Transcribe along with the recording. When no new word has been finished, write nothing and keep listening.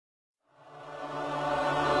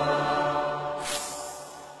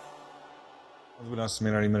بالله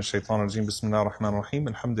السميع العليم من الشيطان الرجيم بسم الله الرحمن الرحيم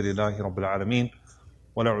الحمد لله رب العالمين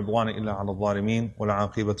ولا عدوان إلا على الظالمين ولا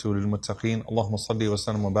عاقبة للمتقين اللهم صل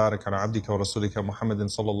وسلم وبارك على عبدك ورسولك محمد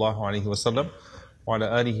صلى الله عليه وسلم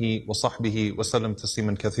وعلى آله وصحبه وسلم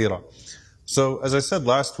تسليما كثيرا. So as I said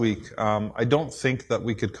last week, I don't think that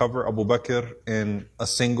we could cover Abu Bakr in a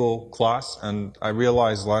single class, and I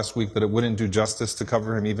realized last week that it wouldn't do justice to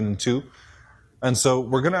cover him even in two. And so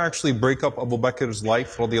we're going to actually break up Abu Bakr's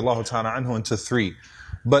life, radiallahu ta'ala anhu, into three.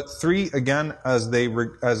 But three, again, as they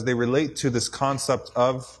relate to this concept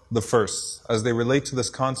of the first, as they relate to this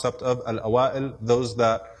concept of al-awa'il, those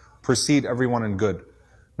that precede everyone in good.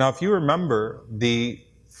 Now, if you remember the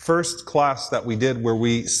first class that we did where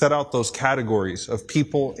we set out those categories of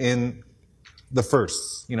people in the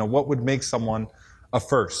firsts, what would make someone a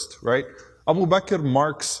first, right? Abu Bakr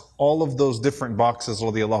marks all of those different boxes,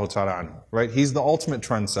 radiallahu ta'ala anhu, right? He's the ultimate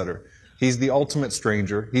trendsetter. He's the ultimate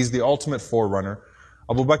stranger. He's the ultimate forerunner.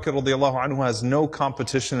 Abu Bakr radiallahu anhu has no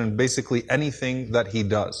competition in basically anything that he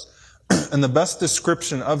does. And the best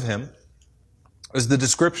description of him is the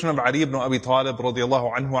description of Ali ibn Abi Talib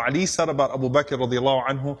radiallahu anhu. Ali said about Abu Bakr radiallahu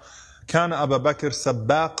anhu, كان أبا بكر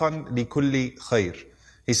سباقا لكل خير.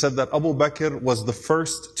 He said that Abu Bakr was the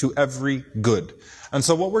first to every good. And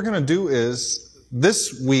so what we're going to do is,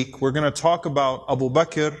 this week we're going to talk about Abu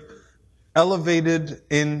Bakr elevated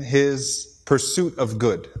in his pursuit of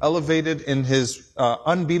good, elevated in his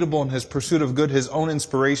unbeatable in his pursuit of good, his own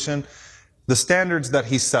inspiration, the standards that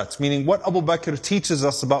he sets, meaning what Abu Bakr teaches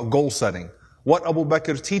us about goal setting, what Abu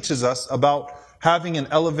Bakr teaches us about having an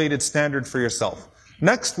elevated standard for yourself.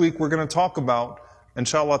 Next week we're going to talk about,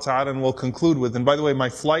 inshallah ta'ala, and we'll conclude with, and by the way, my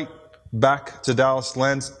flight back to Dallas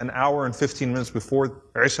lands an hour and 15 minutes before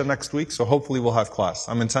Isha next week, so hopefully we'll have class.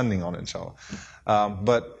 I'm intending on it, inshallah.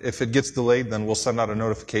 But if it gets delayed, then we'll send out a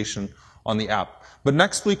notification on the app. But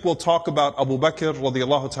next week we'll talk about Abu Bakr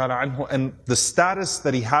radiallahu ta'ala anhu and the status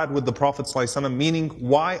that he had with the Prophet sallallahu alaihi wasallam, meaning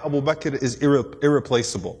why Abu Bakr is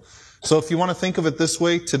irreplaceable. So if you want to think of it this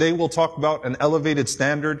way, today we'll talk about an elevated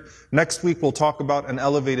standard. Next week we'll talk about an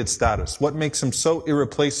elevated status. What makes him so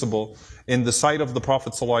irreplaceable in the sight of the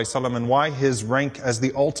Prophet ﷺ, and why his rank as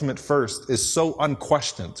the ultimate first is so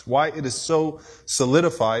unquestioned. Why it is so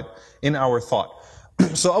solidified in our thought.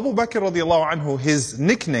 So Abu Bakr radiallahu anhu, his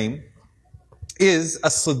nickname is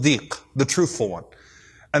As-Siddiq, the truthful one.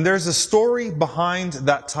 And there's a story behind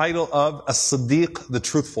that title of As-Siddiq, the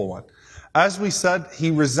truthful one. As we said, he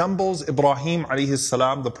resembles Ibrahim alayhi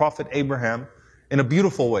salam, the Prophet Abraham, in a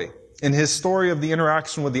beautiful way. In his story of the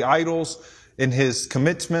interaction with the idols, in his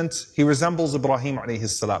commitment, he resembles Ibrahim alayhi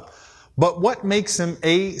salam. But what makes him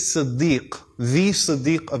a Siddiq, the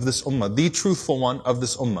Siddiq of this ummah, the truthful one of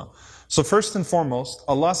this ummah? So first and foremost,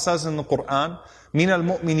 Allah says in the Quran, من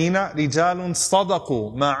المؤمنين رجال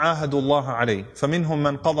صدقوا ما عاهدوا الله عليه فمنهم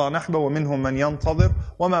من قضى نحبه ومنهم من ينتظر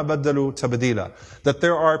وما بدلوا تبديلا. That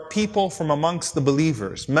there are people from amongst the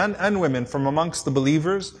believers, men and women from amongst the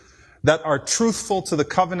believers, that are truthful to the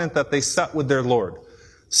covenant that they set with their Lord.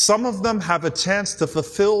 Some of them have a chance to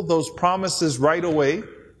fulfill those promises right away,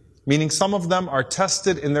 meaning some of them are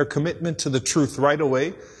tested in their commitment to the truth right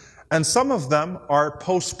away, and some of them are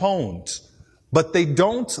postponed. But they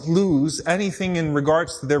don't lose anything in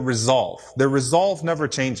regards to their resolve. Their resolve never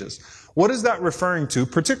changes. What is that referring to?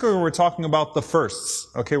 Particularly when we're talking about the firsts.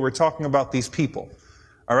 Okay, we're talking about these people.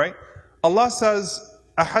 Alright? Allah says,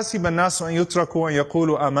 أَحَسِبَ النَّاسُ أَن يُتْرَكُوا أَن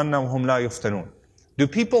يَقُولُوا آمَنَّا وَهُمْ لَا يُفْتَنُونَ. Do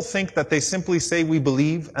people think that they simply say we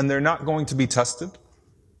believe and they're not going to be tested?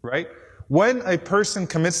 Right? When a person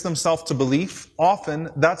commits themselves to belief,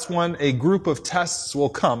 often that's when a group of tests will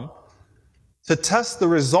come to test the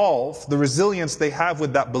resolve, the resilience they have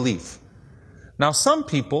with that belief. Now some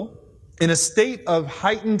people, in a state of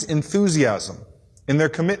heightened enthusiasm, in their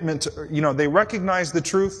commitment to, they recognize the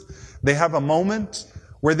truth, they have a moment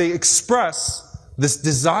where they express this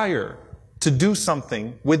desire to do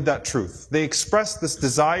something with that truth. They express this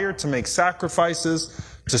desire to make sacrifices,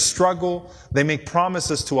 to struggle, they make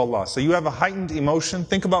promises to Allah. So you have a heightened emotion.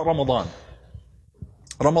 Think about Ramadan.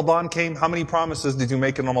 Ramadan came, how many promises did you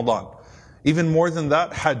make in Ramadan? Even more than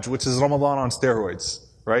that, Hajj, which is Ramadan on steroids,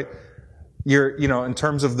 right? In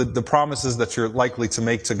terms of the promises that you're likely to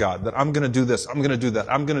make to God, that I'm going to do this, I'm going to do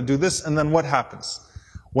that, I'm going to do this, and then what happens?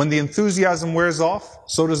 When the enthusiasm wears off,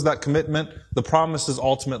 so does that commitment. The promise is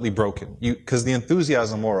ultimately broken, because the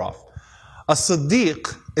enthusiasm wore off. A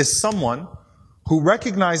Siddiq is someone who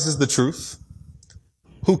recognizes the truth,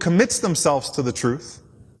 who commits themselves to the truth,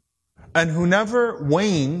 and who never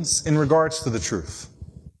wanes in regards to the truth.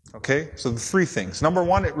 Okay, so the three things. Number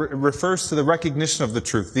one, it refers to the recognition of the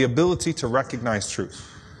truth, the ability to recognize truth.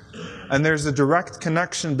 And there's a direct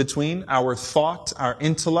connection between our thought, our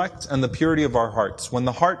intellect, and the purity of our hearts. When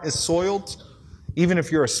the heart is soiled, even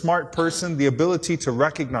if you're a smart person, the ability to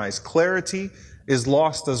recognize clarity is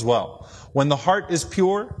lost as well. When the heart is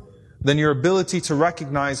pure, then your ability to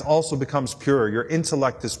recognize also becomes pure. Your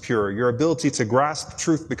intellect is pure. Your ability to grasp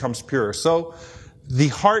truth becomes pure. So the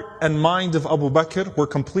heart and mind of Abu Bakr were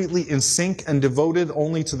completely in sync and devoted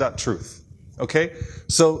only to that truth. Okay?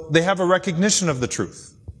 So they have a recognition of the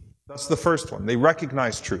truth. That's the first one. They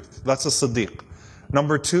recognize truth. That's a Siddiq.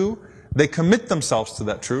 Number two, they commit themselves to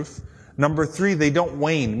that truth. Number three, they don't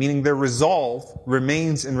wane, meaning their resolve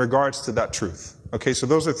remains in regards to that truth. Okay, so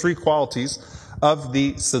those are three qualities of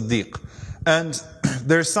the Siddiq. And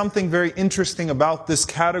there's something very interesting about this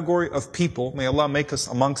category of people. May Allah make us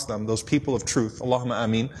amongst them, those people of truth. Allahumma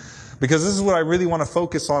ameen. Because this is what I really want to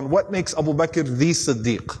focus on. What makes Abu Bakr the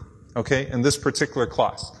Siddiq? Okay, in this particular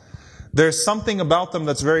class. There's something about them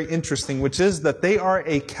that's very interesting, which is that they are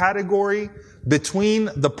a category between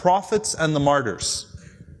the prophets and the martyrs.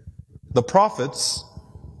 The prophets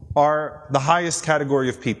are the highest category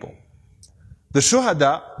of people. The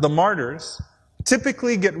shuhada, the martyrs,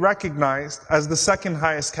 typically get recognized as the second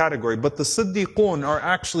highest category, but the siddiqun are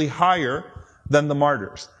actually higher than the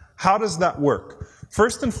martyrs. How does that work?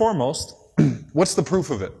 First and foremost, what's the proof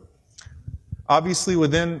of it? Obviously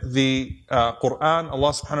within the Quran,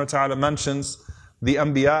 Allah subhanahu wa ta'ala mentions the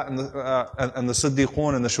anbiya and the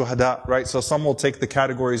siddiqun and the shuhada, right? So some will take the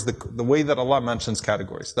categories, the way that Allah mentions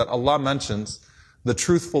categories, that Allah mentions the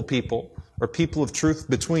truthful people, or people of truth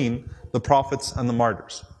between the prophets and the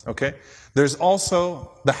martyrs, okay? There's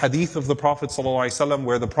also the hadith of the Prophet ﷺ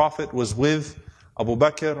where the Prophet was with Abu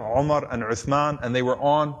Bakr, Umar and Uthman, and they were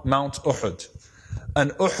on Mount Uhud.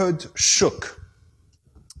 And Uhud shook.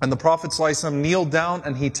 And the Prophet ﷺ kneeled down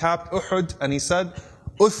and he tapped Uhud and he said,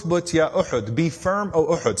 Uthbut ya Uhud, be firm O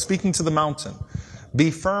Uhud, speaking to the mountain.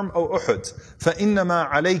 Be firm O Uhud,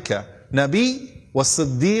 فَإِنَّمَا عَلَيْكَ نَبِي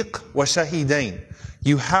وَصِدِّيقْ وَشَهِيدَيْن.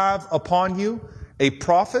 You have upon you a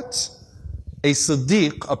prophet, a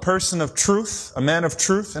Siddiq, a person of truth, a man of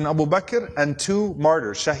truth in Abu Bakr, and two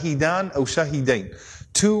martyrs, Shahidan or Shahidain.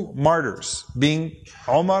 Two martyrs, being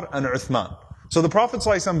Umar and Uthman. So the Prophet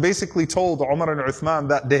ﷺ basically told Umar and Uthman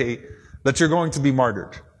that day that you're going to be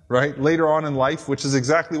martyred, right? Later on in life, which is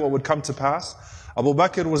exactly what would come to pass. Abu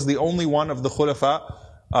Bakr was the only one of the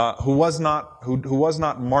Khulafa who was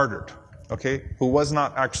not martyred, okay? Who was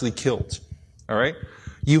not actually killed, all right?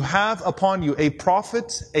 You have upon you a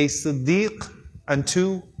prophet, a Siddiq, and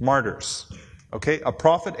two martyrs. Okay? A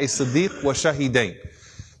prophet, a Siddiq, wa shahidain.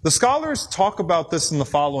 The scholars talk about this in the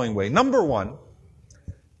following way. Number one,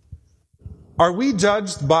 are we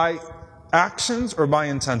judged by actions or by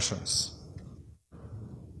intentions?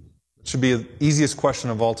 It should be the easiest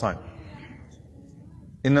question of all time.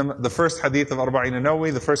 In the first hadith of Arba'in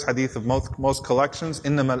an-Nawawi, the first hadith of most collections,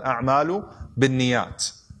 إِنَّمَا الْأَعْمَالُ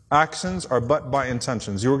بِالنِّيَّاتِ. Actions are but by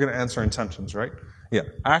intentions. You were going to answer intentions, right? Yeah.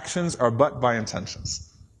 Actions are but by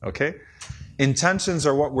intentions. Okay? Intentions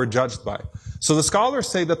are what we're judged by. So the scholars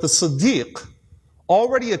say that the Siddiq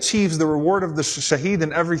already achieves the reward of the Shaheed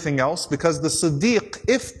and everything else, because the Siddiq,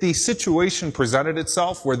 if the situation presented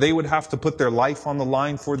itself where they would have to put their life on the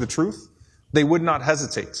line for the truth, they would not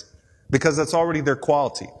hesitate, because that's already their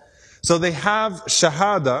quality. So they have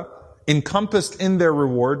Shahada encompassed in their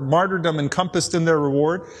reward, martyrdom encompassed in their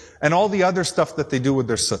reward, and all the other stuff that they do with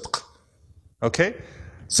their sidq. Okay?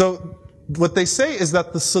 So what they say is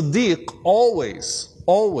that the Siddiq always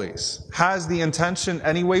has the intention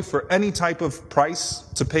anyway for any type of price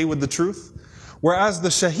to pay with the truth. Whereas the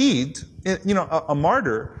Shaheed, a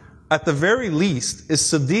martyr, at the very least, is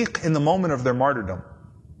Siddiq in the moment of their martyrdom.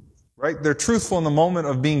 Right? They're truthful in the moment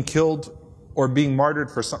of being killed or being martyred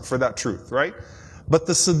for that truth, right? But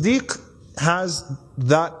the Siddiq has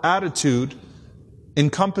that attitude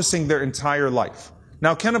encompassing their entire life.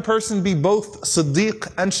 Now, can a person be both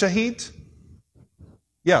Siddiq and Shaheed?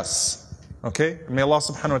 Yes. Okay? May Allah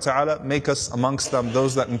subhanahu wa ta'ala make us amongst them,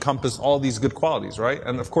 those that encompass all these good qualities, right?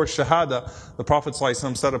 And of course, Shahada, the Prophet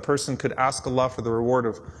ﷺ said a person could ask Allah for the reward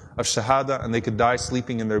of Shahada, and they could die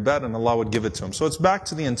sleeping in their bed and Allah would give it to them. So it's back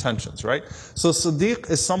to the intentions, right? So Siddiq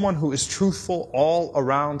is someone who is truthful all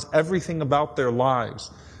around. Everything about their lives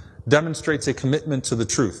demonstrates a commitment to the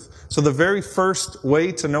truth. So the very first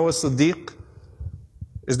way to know a Siddiq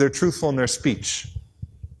is they're truthful in their speech.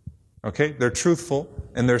 Okay? They're truthful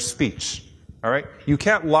in their speech. Alright? You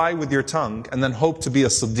can't lie with your tongue and then hope to be a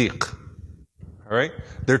Siddiq. Alright?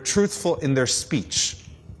 They're truthful in their speech.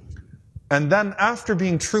 And then after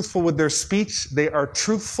being truthful with their speech, they are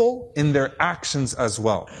truthful in their actions as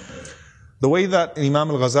well. The way that Imam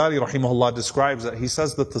al-Ghazali rahimahullah describes it, he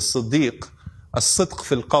says that the Siddiq, as-sidq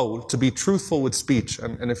fil qawl, to be truthful with speech.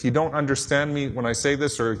 And if you don't understand me when I say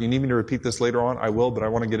this, or if you need me to repeat this later on, I will, but I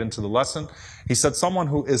want to get into the lesson. He said someone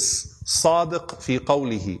who is sadiq fi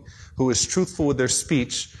qawlihi, who is truthful with their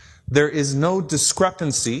speech, there is no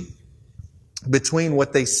discrepancy between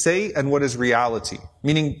what they say and what is reality.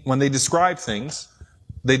 Meaning, when they describe things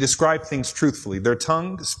truthfully. Their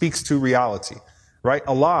tongue speaks to reality. Right?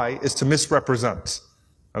 A lie is to misrepresent.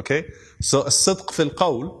 Okay? So, as-sidq fil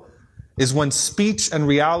qawl is when speech and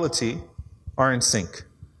reality are in sync.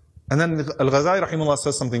 And then Al-Ghazali rahimahullah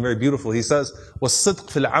says something very beautiful. He says,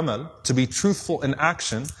 was-sidq fil amal, to be truthful in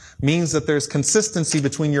action, means that there's consistency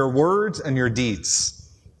between your words and your deeds.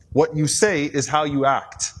 What you say is how you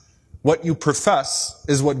act. What you profess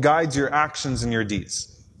is what guides your actions and your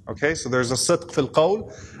deeds. Okay? So there's a sidq fil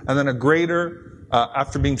qawl, and then a greater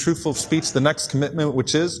after being truthful of speech, the next commitment,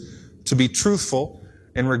 which is to be truthful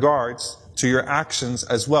in regards to your actions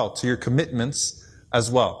as well, to your commitments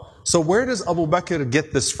as well. So where does Abu Bakr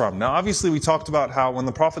get this from? Now obviously we talked about how when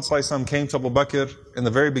the Prophet ﷺ came to Abu Bakr, in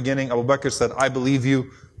the very beginning, Abu Bakr said, I believe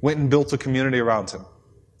you, went and built a community around him.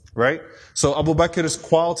 Right? So Abu Bakr's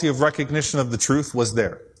quality of recognition of the truth was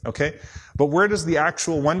there. Okay? But when did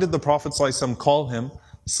the Prophet ﷺ call him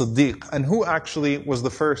Siddiq? And who actually was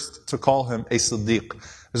the first to call him a Siddiq?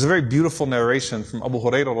 There's a very beautiful narration from Abu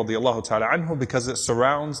Hurairah radiallahu ta'ala anhu, because it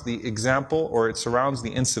surrounds the example, or it surrounds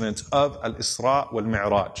the incident of Al-Isra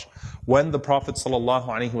wal-Mi'raj. When the Prophet sallallahu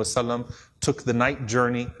alaihi wasallam took the night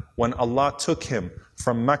journey, when Allah took him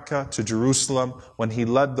from Mecca to Jerusalem, when he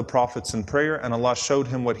led the prophets in prayer, and Allah showed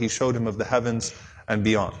him what he showed him of the heavens and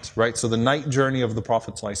beyond. Right? So the night journey of the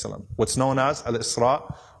Prophet sallallahu alaihi wasallam, what's known as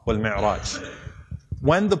Al-Isra wal-Mi'raj.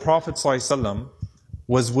 When the Prophet ﷺ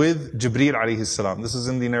was with Jibreel alayhi salam, this is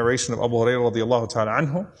in the narration of Abu Hurairah radiallahu ta'ala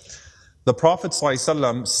anhu, the Prophet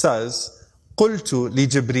ﷺ says, قُلْتُ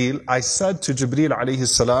لِجِبْرِيلَ, I said to Jibreel alayhi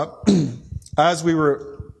salam, as we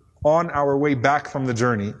were on our way back from the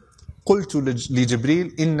journey, قُلْتُ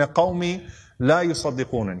لِجِبْرِيلَ إِنَّ قَوْمِي لَا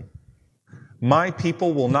يُصَدِّقُونَنِي. My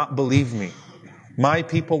people will not believe me. My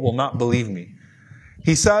people will not believe me.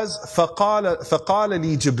 He says, فَقَالَ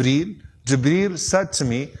لِي جِبْرِيلَ, Jibreel said to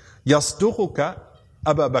me, يَصْدُقُكَ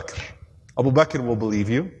أَبَا بَكْرٍ. Abu Bakr will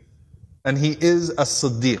believe you, and he is a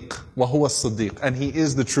Siddiq, وَهُوَ الصِّدِّيقُ, and he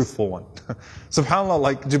is the truthful one. SubhanAllah,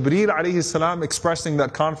 like Jibreel alayhi salam expressing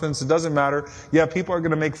that confidence, it doesn't matter. Yeah, people are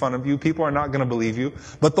going to make fun of you, people are not going to believe you,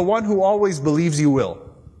 but the one who always believes you will.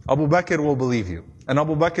 Abu Bakr will believe you, and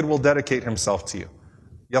Abu Bakr will dedicate himself to you.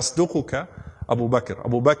 يَصْدُقُكَ Abu Bakr.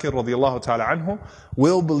 Abu Bakr radiallahu ta'ala anhu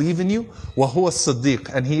will believe in you. وَهُوَ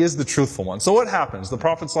الصِّدِّيقُ, and he is the truthful one. So what happens? The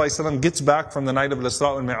Prophet ﷺ gets back from the night of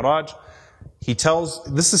Al-Isra wal-Mi'raj. He tells,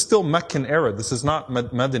 this is still Meccan era. This is not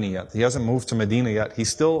Madani yet. He hasn't moved to Medina yet. He's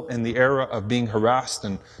still in the era of being harassed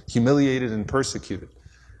and humiliated and persecuted.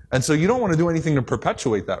 And so you don't want to do anything to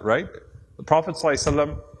perpetuate that, right? The Prophet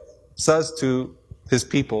ﷺ says to his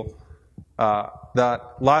people that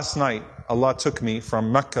last night Allah took me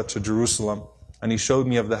from Mecca to Jerusalem, and He showed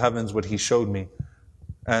me of the heavens what He showed me,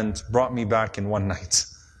 and brought me back in one night.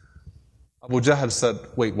 Abu Jahl said,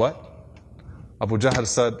 wait, what? Abu Jahl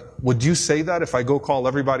said, would you say that if I go call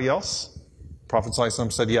everybody else? Prophet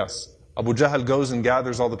ﷺ said, yes. Abu Jahl goes and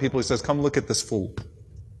gathers all the people. He says, come look at this fool.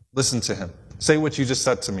 Listen to him. Say what you just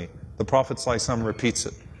said to me. The Prophet ﷺ repeats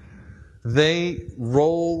it. They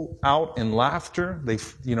roll out in laughter. They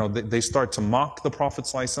start to mock the Prophet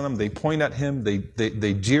ﷺ. They point at him.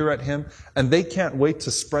 They jeer at him. And they can't wait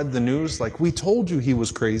to spread the news like, we told you he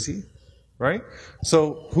was crazy. Right?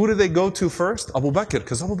 So who do they go to first? Abu Bakr,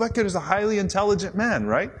 because Abu Bakr is a highly intelligent man,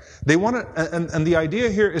 right? They want to, and the idea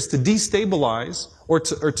here is to destabilize or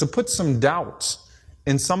to put some doubt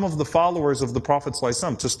in some of the followers of the Prophet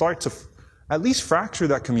ﷺ, to start to at least fracture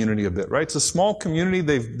that community a bit, right? It's a small community.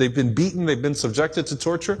 They've been beaten. They've been subjected to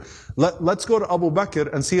torture. Let's go to Abu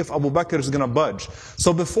Bakr and see if Abu Bakr is going to budge.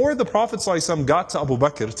 So before the Prophet ﷺ got to Abu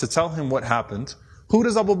Bakr to tell him what happened, who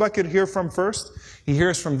does Abu Bakr hear from first? He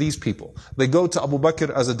hears from these people. They go to Abu Bakr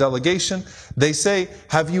as a delegation. They say,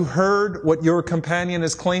 have you heard what your companion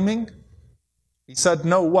is claiming? He said,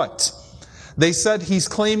 no, what? They said, he's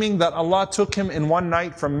claiming that Allah took him in one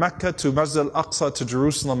night from Mecca to Masjid al-Aqsa to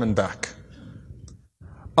Jerusalem and back.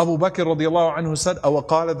 Abu Bakr radiallahu anhu said,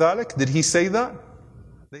 أَوَقَالَ ذَلِكَ? Did he say that?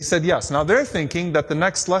 They said yes. Now they're thinking that the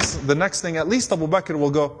next thing, at least Abu Bakr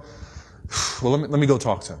will go, well, let me go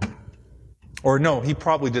talk to him. Or no, he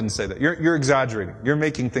probably didn't say that. You're exaggerating. You're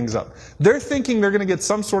making things up. They're thinking they're going to get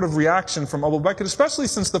some sort of reaction from Abu Bakr, especially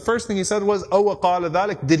since the first thing he said was, أَوَقَالَ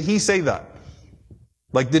ذَلِكَ? Did he say that?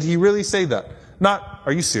 Like, did he really say that? Not,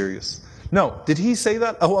 are you serious? No. Did he say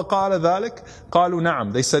that? أَهُوَ قَالَ ذَلِكَ قَالُوا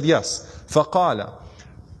نَعَمْ. They said yes. فَقَالَ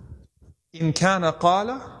إِنْ كَانَ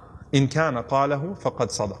قَالَهُ فَقَدْ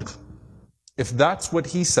صَدَقَ. If that's what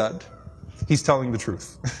he said, he's telling the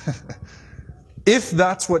truth. If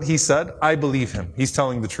that's what he said, I believe him. He's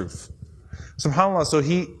telling the truth. SubhanAllah, so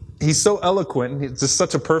he's so eloquent. It's just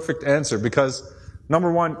such a perfect answer because,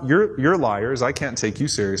 number one, you're liars. I can't take you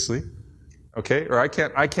seriously. Okay? Or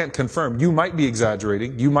I can't confirm. You might be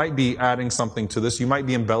exaggerating. You might be adding something to this. You might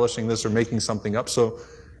be embellishing this or making something up. So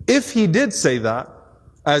if he did say that,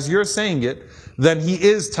 as you're saying it, then he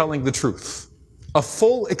is telling the truth. A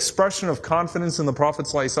full expression of confidence in the Prophet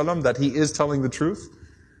ﷺ that he is telling the truth.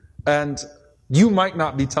 And you might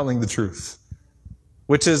not be telling the truth.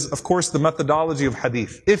 Which is, of course, the methodology of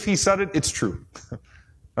hadith. If he said it, it's true.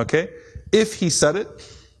 Okay? If he said it,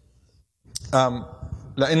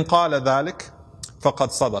 لَإِنْ قَالَ ذَلِكَ فَقَدْ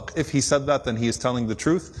صَدَقَ. If he said that, then he is telling the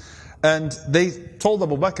truth. And they told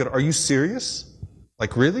Abu Bakr, are you serious?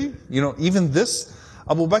 Like really? You know, even this?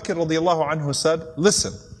 Abu Bakr radiallahu anhu said,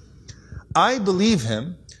 listen, I believe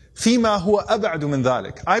him فِيمَا هُوَ أَبْعَدُ مِنْ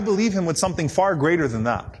ذَلِكَ. I believe him with something far greater than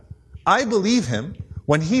that. I believe him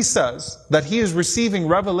when he says that he is receiving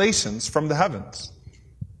revelations from the heavens.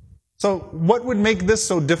 So what would make this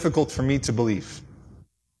so difficult for me to believe?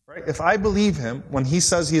 Right? If I believe him when he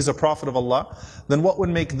says he is a prophet of Allah, then what would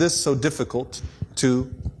make this so difficult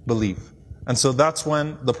to believe? And so that's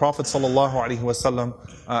when the Prophet ﷺ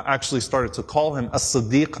actually started to call him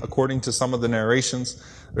as-Siddiq, according to some of the narrations.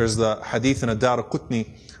 There's the hadith in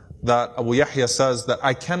Ad-Daraqutni that Abu Yahya says that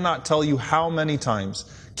I cannot tell you how many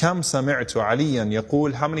times كم سمعت عليا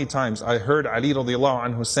يقول, how many times I heard Ali radiallahu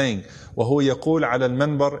anhu saying, وهو يقول على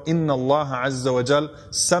المنبر إن الله عز وجل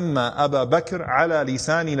سمى أبا بكر على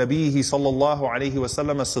لسان نبيه صلى الله عليه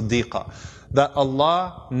وسلم صديقا. That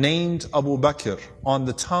Allah named Abu Bakr on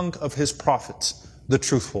the tongue of his prophet, the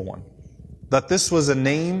truthful one. That this was a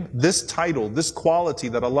name, this title, this quality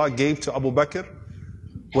that Allah gave to Abu Bakr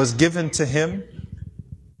was given to him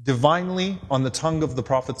divinely on the tongue of the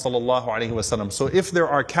Prophet ﷺ. So if there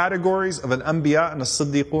are categories of an anbiya and a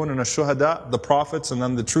siddiqun and a shuhada, the prophets and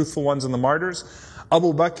then the truthful ones and the martyrs,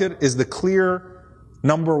 Abu Bakr is the clear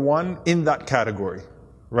number one in that category.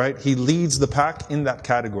 Right? He leads the pack in that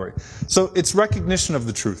category. So it's recognition of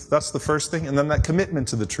the truth. That's the first thing. And then that commitment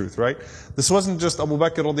to the truth, right? This wasn't just Abu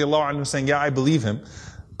Bakr radiallahu anhu saying, yeah, I believe him.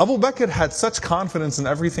 Abu Bakr had such confidence in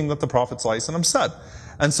everything that the Prophet ﷺ said.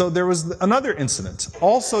 And so there was another incident.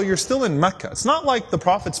 Also, you're still in Mecca. It's not like the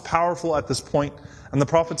Prophet's powerful at this point, and the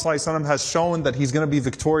Prophet ﷺ has shown that he's going to be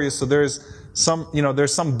victorious. So there's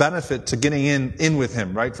some benefit to getting in with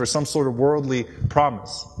him, right? For some sort of worldly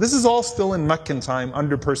promise. This is all still in Meccan time,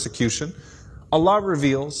 under persecution. Allah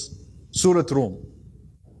reveals Surah Rum.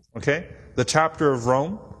 Okay? The chapter of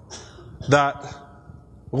Rome, that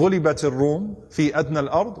غُلِبَتِ الرُّومُ فِي أَدْنَى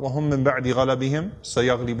الْأَرْضِ وَهُمْ مِنْ بَعْدِ غَلَبِهِمْ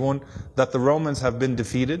سَيَغْلِبُونَ. That the Romans have been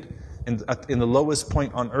defeated in the lowest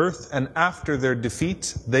point on earth, and after their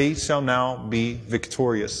defeat, they shall now be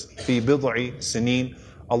victorious. فِي بِضْعِ سِنِينَ.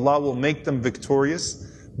 Allah will make them victorious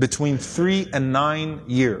between 3 and 9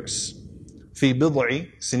 years. فِي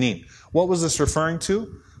بِضْعِ سِنِينَ. What was this referring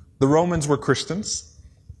to? The Romans were Christians.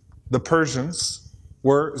 The Persians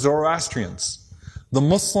were Zoroastrians. The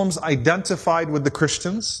Muslims identified with the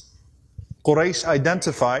Christians. Quraysh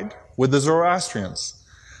identified with the Zoroastrians.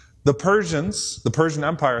 The Persians, the Persian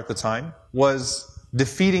Empire at the time, was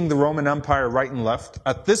defeating the Roman Empire right and left.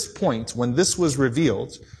 At this point, when this was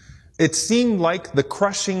revealed, it seemed like the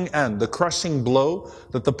crushing end, the crushing blow,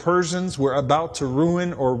 that the Persians were about to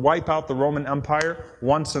ruin or wipe out the Roman Empire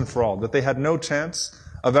once and for all. That they had no chance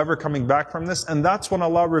of ever coming back from this. And that's when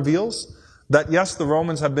Allah reveals that yes, the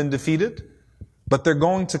Romans have been defeated, but they're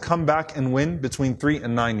going to come back and win between 3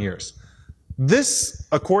 and 9 years. This,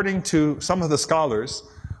 according to some of the scholars,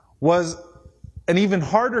 was an even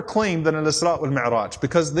harder claim than al-Isra wal-Mi'raj,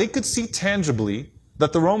 because they could see tangibly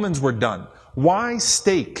that the Romans were done. Why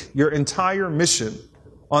stake your entire mission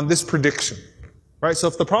on this prediction? Right? So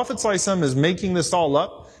if the Prophet ﷺ is making this all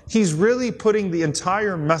up, he's really putting the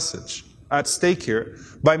entire message at stake here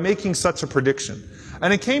by making such a prediction.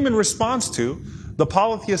 And it came in response to the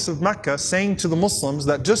polytheists of Mecca saying to the Muslims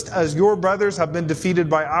that just as your brothers have been defeated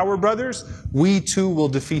by our brothers, we too will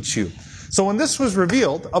defeat you. So when this was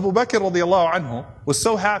revealed, Abu Bakr radiallahu anhu was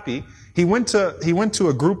so happy, he went to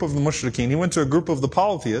a group of the mushrikeen, he went to a group of the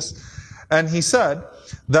polytheists, and he said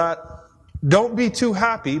that don't be too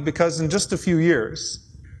happy because in just a few years,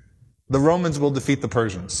 the Romans will defeat the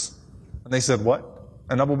Persians. And they said, what?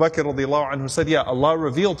 And Abu Bakr radiallahu anhu said, yeah, Allah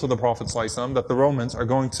revealed to the Prophet ﷺ that the Romans are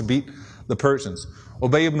going to beat the Persians.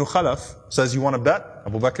 Ubay ibn Khalaf says, you want to bet?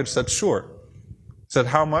 Abu Bakr said, sure. Said,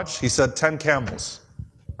 how much? He said, 10 camels.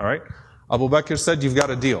 All right? Abu Bakr said, you've got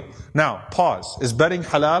a deal. Now, pause. Is betting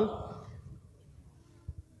halal?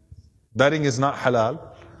 Betting is not halal.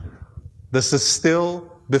 This is still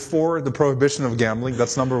before the prohibition of gambling.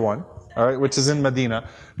 That's number one. All right, which is in Medina.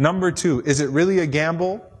 Number two, is it really a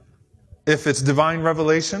gamble if it's divine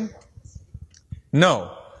revelation?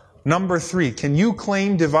 No. Number three, can you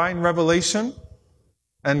claim divine revelation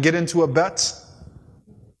and get into a bet?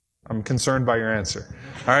 I'm concerned by your answer.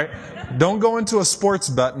 All right? Don't go into a sports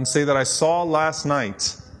bet and say that I saw last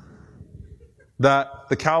night that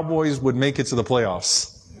the Cowboys would make it to the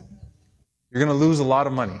playoffs. You're going to lose a lot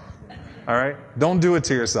of money. All right? Don't do it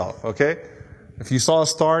to yourself, okay? If you saw a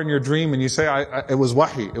star in your dream and you say, it was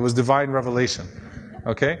wahi, it was divine revelation.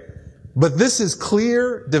 Okay? But this is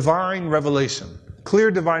clear divine revelation.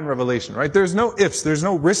 Clear divine revelation, right? There's no ifs, there's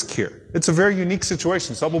no risk here. It's a very unique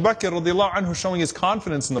situation. So Abu Bakr radiallahu anhu, showing his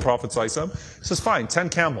confidence in the Prophet ﷺ, says, fine, 10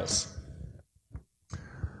 camels.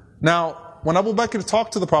 Now, when Abu Bakr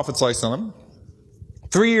talked to the Prophet ﷺ,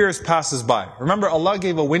 3 years passes by. Remember, Allah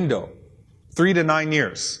gave a window, 3 to 9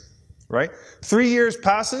 years, right? 3 years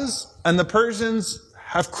passes, and the Persians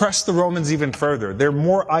have crushed the Romans even further. They're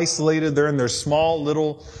more isolated. They're in their small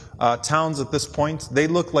little towns at this point. They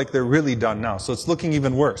look like they're really done now. So it's looking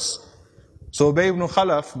even worse. So Ubay ibn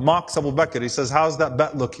Khalaf mocks Abu Bakr. He says, how's that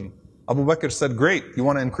bet looking? Abu Bakr said, great. You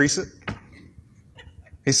want to increase it?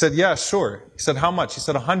 He said, yeah, sure. He said, how much? He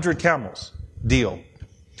said, 100 camels. Deal.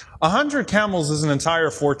 100 camels is an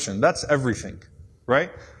entire fortune. That's everything,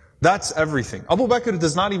 right? That's everything. Abu Bakr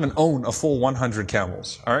does not even own a full 100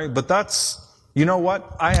 camels, all right? But that's, you know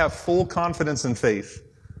what? I have full confidence and faith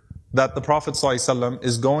that the Prophet ﷺ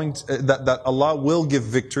is going to, that Allah will give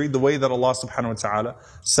victory the way that Allah subhanahu wa ta'ala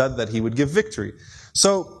said that He would give victory.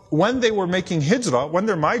 So when they were making hijrah, when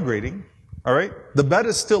they're migrating, all right, the bet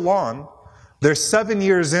is still on. They're 7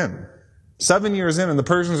 years in. 7 years in, and the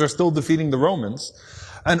Persians are still defeating the Romans.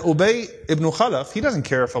 And Ubay ibn Khalaf, he doesn't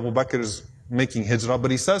care if Abu Bakr is making hijrah,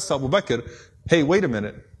 but he says to Abu Bakr, hey, wait a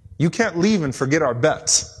minute. You can't leave and forget our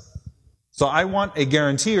bets. So I want a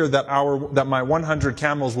guarantor that my 100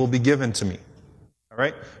 camels will be given to me. All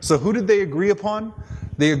right? So who did they agree upon?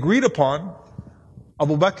 They agreed upon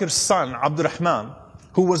Abu Bakr's son, Abdurrahman,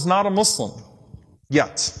 who was not a Muslim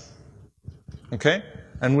yet. Okay?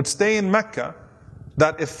 And would stay in Mecca,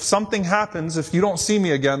 that if something happens, if you don't see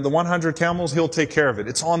me again, the 100 camels, he'll take care of it.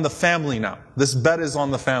 It's on the family now. This bet is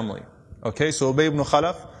on the family. Okay? So Ubay ibn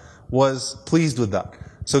Khalaf was pleased with that.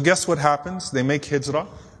 So guess what happens? They make hijrah.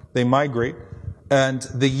 They migrate, and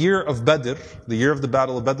the year of Badr, the year of the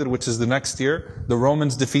Battle of Badr, which is the next year, the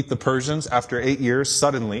Romans defeat the Persians after 8 years,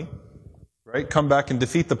 suddenly, right? Come back and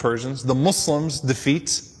defeat the Persians. The Muslims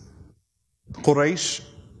defeat Quraysh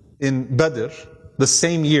in Badr the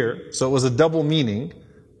same year, so it was a double meaning,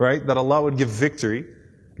 right? That Allah would give victory,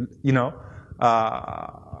 you know.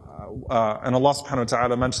 And Allah subhanahu wa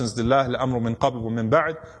ta'ala mentions, لِلَّهِ الْأَمْرُ مِنْ قَبْلُ وَمِنْ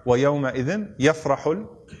بَعْدُ وَيَوْمَئِذٍ يَفْرَحُ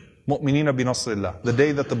الْمُؤْمِنِينَ بِنَصْرِ اللَّهِ. The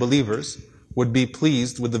day that the believers would be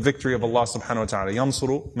pleased with the victory of Allah subhanahu wa ta'ala.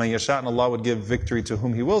 يَنْصُرُ مَنْ يَشَاءُ, and Allah would give victory to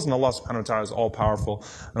whom He wills, and Allah subhanahu wa ta'ala is all powerful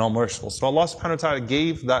and all merciful. So Allah subhanahu wa ta'ala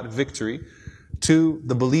gave that victory to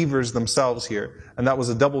the believers themselves here, and that was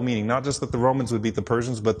a double meaning. Not just that the Romans would beat the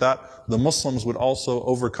Persians, but that the Muslims would also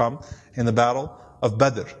overcome in the battle of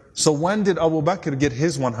Badr. So when did Abu Bakr get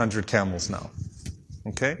his 100 camels now?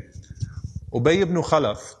 Okay? Ubay ibn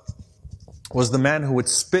Khalaf was the man who would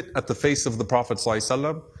spit at the face of the Prophet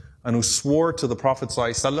ﷺ and who swore to the Prophet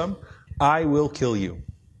ﷺ, I will kill you.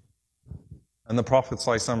 And the Prophet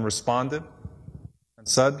ﷺ responded and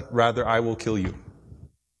said, rather, I will kill you.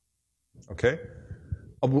 Okay?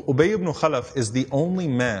 Ubay ibn Khalaf is the only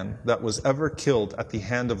man that was ever killed at the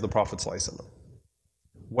hand of the Prophet ﷺ.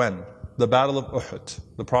 When? The Battle of Uhud.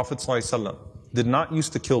 The Prophet ﷺ did not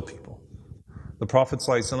used to kill people. The Prophet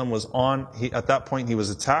ﷺ was at that point he was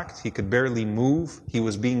attacked, he could barely move, he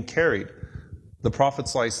was being carried. The Prophet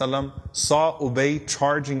ﷺ saw Ubay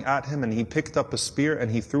charging at him, and he picked up a spear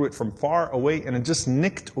and he threw it from far away, and it just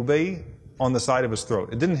nicked Ubay on the side of his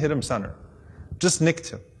throat. It didn't hit him center. Just nicked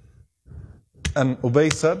him. And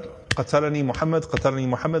Ubay said, Qatalani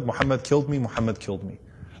Muhammad, Muhammad killed me, Muhammad killed me.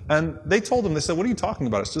 And they told him, they said, what are you talking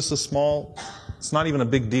about? It's just it's not even a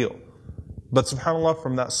big deal. But subhanAllah,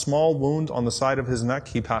 from that small wound on the side of his neck,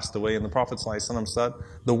 he passed away. And the Prophet ﷺ said,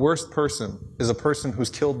 the worst person is a person who's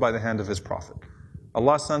killed by the hand of his Prophet.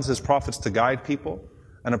 Allah sends His prophets to guide people,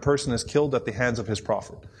 and a person is killed at the hands of his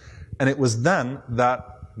Prophet. And it was then that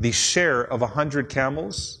the share of 100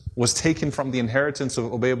 camels was taken from the inheritance of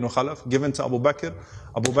Ubay ibn Khalaf, given to Abu Bakr.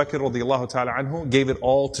 Abu Bakr radiallahu ta'ala anhu gave it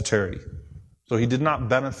all to charity. So he did not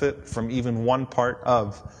benefit from even one part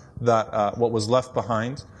of that, what was left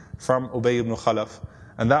behind from Ubay ibn Khalaf.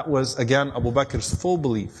 And that was, again, Abu Bakr's full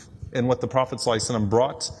belief in what the Prophet ﷺ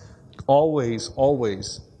brought,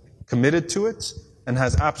 always committed to it, and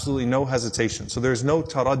has absolutely no hesitation. So there's no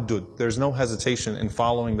taraddud, there's no hesitation in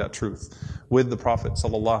following that truth with the Prophet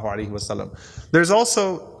ﷺ. There's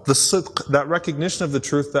also the sidq, that recognition of the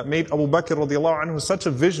truth that made Abu Bakr radiallahu anhu such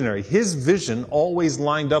a visionary. His vision always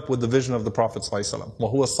lined up with the vision of the Prophet ﷺ.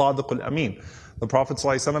 وَهُوَ الصَّادِقُ الْأَمِينَ. The Prophet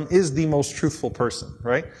ﷺ is the most truthful person,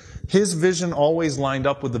 right? His vision always lined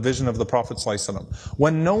up with the vision of the Prophet ﷺ.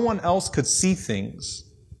 When no one else could see things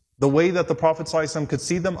the way that the Prophet ﷺ could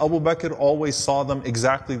see them, Abu Bakr always saw them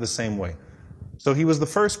exactly the same way. So he was the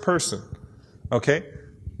first person, okay,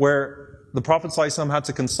 where the Prophet ﷺ had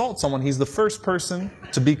to consult someone. He's the first person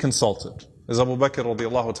to be consulted, is Abu Bakr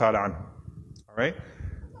radiallahu ta'ala anhu. All right?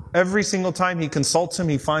 Every single time he consults him,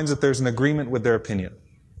 he finds that there's an agreement with their opinion.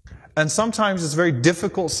 And sometimes it's very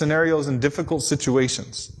difficult scenarios and difficult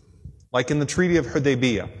situations. Like in the Treaty of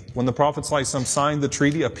Hudaybiyah, when the Prophet ﷺ signed the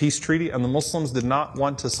treaty, a peace treaty, and the Muslims did not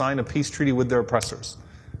want to sign a peace treaty with their oppressors.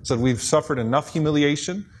 Said, we've suffered enough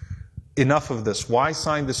humiliation, enough of this. Why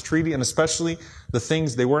sign this treaty? And especially the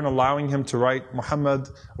things they weren't allowing him to write, Muhammad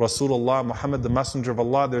Rasulullah, Muhammad the Messenger of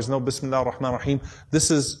Allah. There's no Bismillah ar-Rahman ar-Rahim.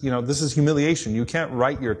 This is humiliation. You can't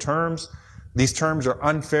write your terms. These terms are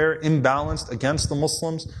unfair, imbalanced against the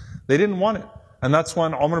Muslims. They didn't want it. And that's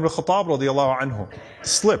when Umar ibn Khattab radiallahu anhu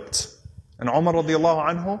slipped. And Umar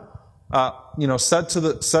radiallahu anhu, said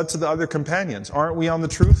to the other companions, aren't we on the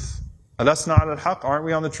truth? Alasna ala al-haq, aren't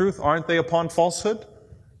we on the truth? Aren't they upon falsehood?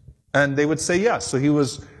 And they would say yes. So he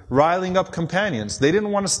was riling up companions. They didn't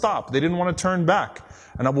want to stop. They didn't want to turn back.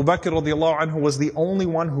 And Abu Bakr radiallahu anhu was the only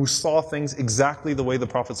one who saw things exactly the way the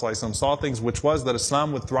Prophet ﷺ saw things, which was that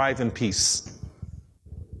Islam would thrive in peace.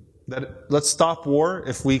 That let's stop war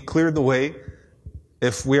if we clear the way,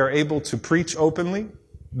 if we are able to preach openly,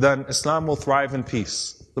 then Islam will thrive in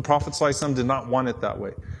peace. The Prophet ﷺ did not want it that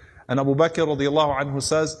way. And Abu Bakr radiallahu anhu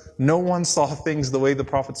says, no one saw things the way the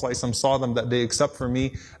Prophet ﷺ saw them that day except for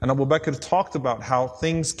me. And Abu Bakr talked about how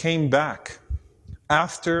things came back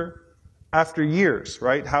after years,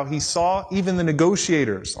 right? How he saw even the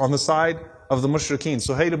negotiators on the side of the mushrikeen.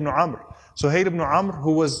 Suhayd ibn Amr. Suhayd ibn Amr,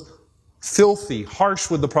 who was filthy, harsh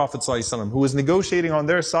with the Prophet ﷺ, who was negotiating on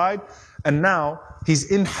their side, and now he's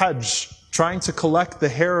in Hajj, trying to collect the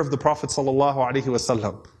hair of the Prophet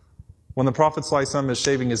ﷺ when the Prophet ﷺ is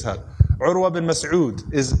shaving his head. Urwa bin Mas'ud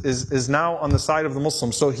is now on the side of the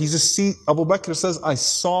Muslims. So he just Abu Bakr says, I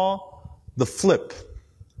saw the flip,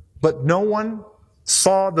 but no one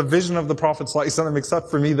saw the vision of the Prophet ﷺ except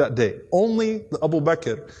for me that day. Only Abu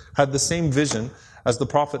Bakr had the same vision as the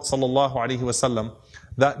Prophet ﷺ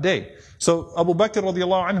that day. So Abu Bakr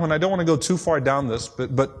radiallahu anhu, and I don't want to go too far down this,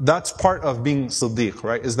 but that's part of being Siddiq,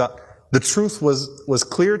 right? Is that the truth was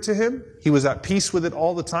clear to him, he was at peace with it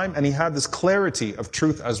all the time, and he had this clarity of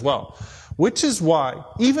truth as well. Which is why,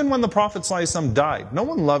 even when the Prophet ﷺ died, no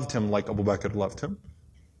one loved him like Abu Bakr loved him.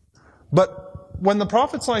 But when the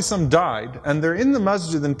Prophet ﷺ died, and they're in the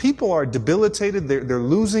masjid, and people are debilitated, they're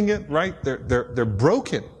losing it, right? They're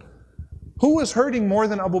broken. Who was hurting more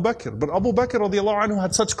than Abu Bakr? But Abu Bakr radiallahu anhu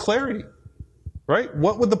had such clarity. Right?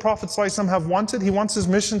 What would the Prophet ﷺ have wanted? He wants his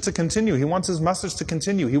mission to continue. He wants his message to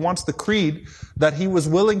continue. He wants the creed that he was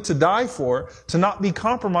willing to die for to not be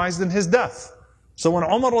compromised in his death. So when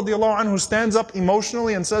Umar radiallahu anhu stands up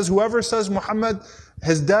emotionally and says, whoever says Muhammad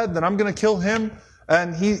is dead, then I'm going to kill him.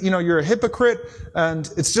 And you're a hypocrite. And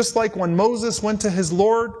it's just like when Moses went to his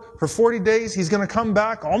Lord for 40 days, he's going to come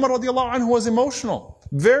back. Umar radiallahu anhu was emotional.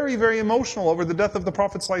 Very, very emotional over the death of the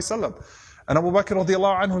Prophet ﷺ. And Abu Bakr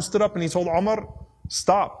radiallahu anhu stood up and he told Umar,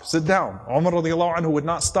 stop, sit down. Umar radiallahu anhu would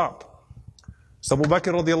not stop. So Abu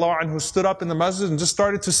Bakr radiallahu anhu stood up in the masjid and just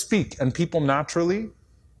started to speak. And people naturally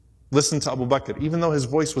listened to Abu Bakr, even though his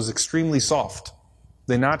voice was extremely soft.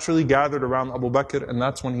 They naturally gathered around Abu Bakr, and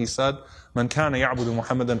that's when he said, Man kana ya'budu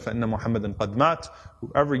Muhammadan fa inna Muhammadan qad mat.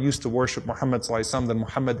 Whoever used to worship Muhammad sallallahu alaihi wasallam, then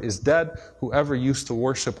Muhammad is dead. Whoever used to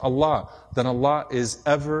worship Allah, then Allah is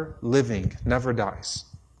ever living, never dies.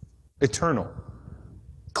 Eternal.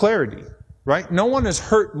 Clarity, right? No one is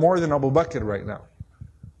hurt more than Abu Bakr right now.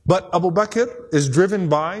 But Abu Bakr is driven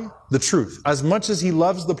by the truth. As much as he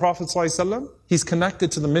loves the Prophet ﷺ, he's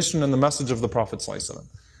connected to the mission and the message of the Prophet ﷺ.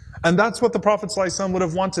 And that's what the Prophet ﷺ would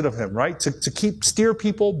have wanted of him, right? To steer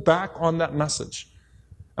people back on that message.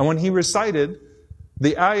 And when he recited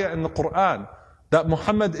the ayah in the Quran that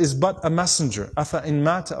Muhammad is but a messenger. أَفَإِن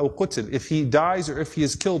مَاتَ أَوْ قُتِلْ. If he dies or if he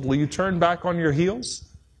is killed, will you turn back on your heels?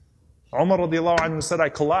 Umar radiallahu anhu said, I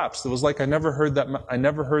collapsed. It was like I never heard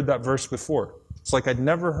that verse before. It's like it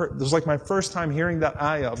was like my first time hearing that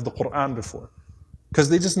ayah of the Quran before. Because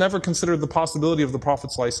they just never considered the possibility of the Prophet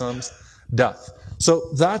ﷺ's death.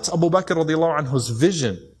 So that's Abu Bakr radiallahu anhu's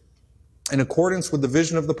vision, in accordance with the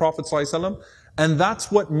vision of the Prophet ﷺ. And that's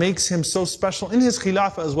what makes him so special in his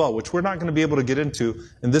khilafah as well, which we're not going to be able to get into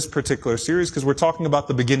in this particular series because we're talking about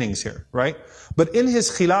the beginnings here, right? But in his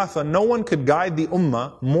khilafah, no one could guide the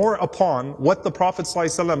ummah more upon what the Prophet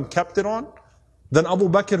ﷺ kept it on than Abu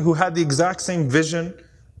Bakr, who had the exact same vision,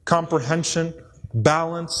 comprehension,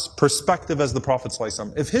 balance, perspective as the Prophet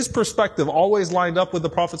ﷺ. If his perspective always lined up with the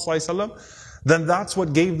Prophet ﷺ, then that's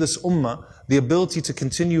what gave this ummah the ability to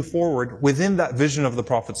continue forward within that vision of the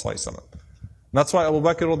Prophet ﷺ. That's why Abu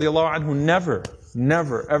Bakr radiallahu anhu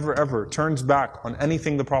never, ever turns back on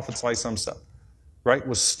anything the Prophet ﷺ said. Right?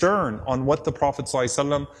 Was stern on what the Prophet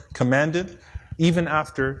ﷺ commanded, even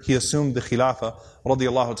after he assumed the khilafah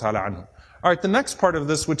radiallahu ta'ala anhu. Alright, the next part of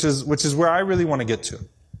this, which is where I really want to get to,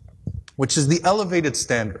 which is the elevated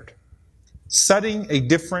standard. Setting a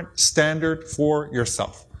different standard for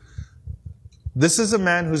yourself. This is a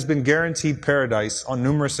man who's been guaranteed paradise on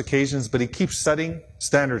numerous occasions, but he keeps setting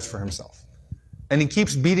standards for himself. And he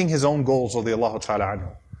keeps beating his own goals, radiallahu ta'ala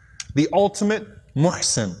anhu. The ultimate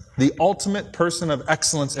muhsin, the ultimate person of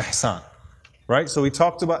excellence, ihsan. Right? So we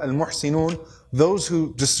talked about al-muhsinun, those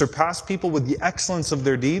who just surpass people with the excellence of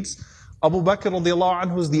their deeds. Abu Bakr radiallahu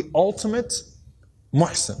anhu is the ultimate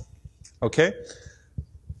muhsin. Okay?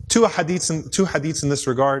 Two hadiths in this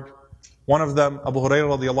regard. One of them, Abu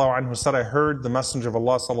Hurairah radiallahu anhu said, I heard the Messenger of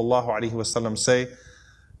Allah sallallahu alaihi wasallam say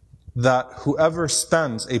that whoever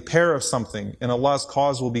spends a pair of something in Allah's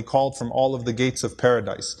cause will be called from all of the gates of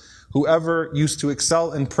paradise. Whoever used to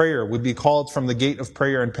excel in prayer would be called from the gate of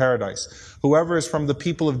prayer in paradise. Whoever is from the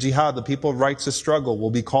people of jihad, the people of righteous struggle,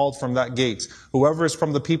 will be called from that gate. Whoever is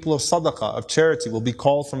from the people of sadaqah, of charity, will be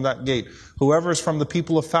called from that gate. Whoever is from the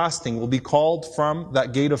people of fasting will be called from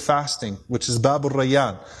that gate of fasting, which is Babur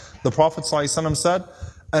Rayyan. The Prophet ﷺ said,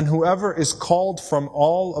 and whoever is called from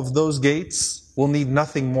all of those gates will need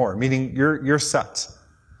nothing more, meaning you're set.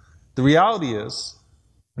 The reality is,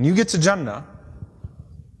 when you get to Jannah,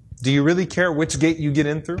 do you really care which gate you get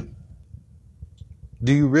in through?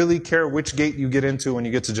 Do you really care which gate you get into when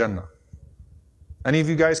you get to Jannah? Any of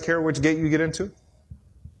you guys care which gate you get into?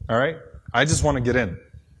 Alright? I just want to get in.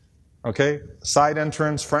 Okay? Side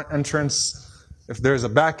entrance, front entrance, if there's a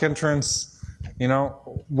back entrance,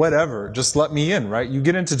 whatever, just let me in, right? You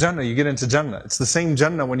get into Jannah, you get into Jannah. It's the same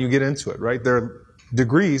Jannah when you get into it, right? There are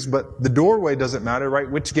degrees, but the doorway doesn't matter, right?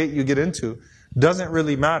 Which gate you get into doesn't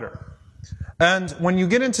really matter. And when you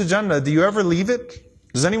get into Jannah, do you ever leave it?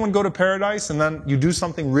 Does anyone go to paradise and then you do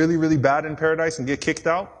something really, really bad in paradise and get kicked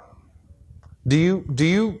out? Do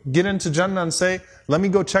you get into Jannah and say, let me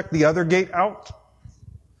go check the other gate out?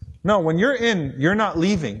 No, when you're in, you're not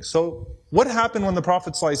leaving. So what happened when the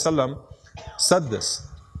Prophet ﷺ said this?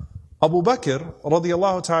 Abu Bakr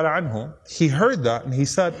radiallahu ta'ala anhu, he heard that and he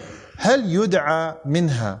said, هل يدعى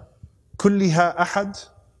منها كلها أحد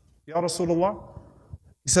يا رسول الله?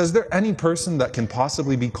 He says, is there any person that can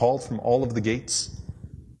possibly be called from all of the gates?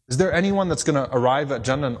 Is there anyone that's going to arrive at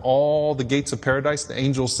Jannah and all the gates of paradise, the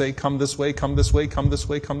angels say, come this way, come this way, come this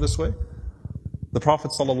way, come this way? The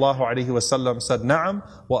Prophet ﷺ said, نعم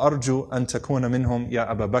وأرجو أن تكون منهم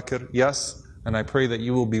يا أبا بكر. Yes, and I pray that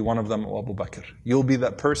you will be one of them, O Abu Bakr. You'll be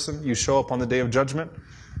that person, you show up on the Day of Judgment.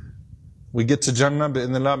 We get to Jannah,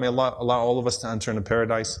 bi'idhnillah, may Allah allow all of us to enter into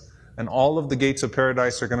paradise. And all of the gates of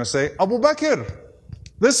paradise are going to say, Abu Bakr,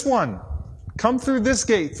 this one, come through this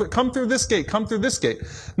gate, come through this gate, come through this gate.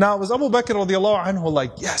 Now, was Abu Bakr radiallahu anhu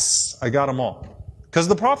like, yes, I got them all? Because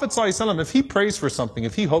the Prophet ﷺ, if he prays for something,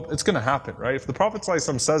 if he hopes, it's going to happen, right? If the Prophet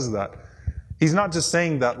ﷺ says that, he's not just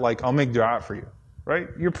saying that like, I'll make dua for you, right?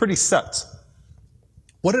 You're pretty set.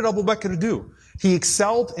 What did Abu Bakr do? He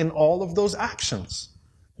excelled in all of those actions.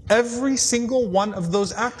 Every single one of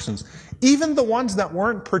those actions. Even the ones that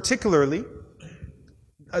weren't particularly,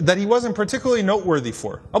 that he wasn't particularly noteworthy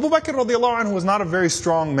for. Abu Bakr radiallahu anhu was not a very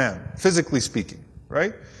strong man, physically speaking,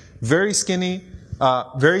 right? Very skinny,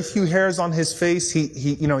 very few hairs on his face.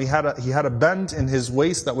 He had a bend in his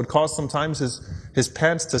waist that would cause sometimes his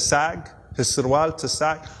pants to sag, his sirwal to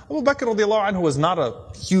sag. Abu Bakr radiallahu anhu was not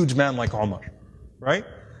a huge man like Umar, right?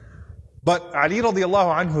 But Ali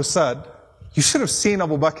radiallahu anhu said, you should have seen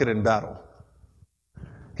Abu Bakr in battle.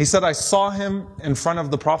 He said, I saw him in front of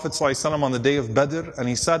the Prophet ﷺ on the day of Badr, and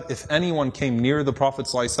he said, if anyone came near the Prophet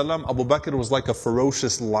ﷺ, Abu Bakr was like a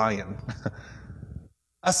ferocious lion.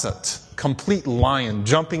 Asad, complete lion,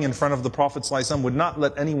 jumping in front of the Prophet ﷺ, would not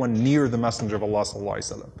let anyone near the Messenger of Allah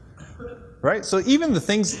ﷺ. Right? So even the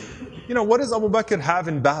things, what does Abu Bakr have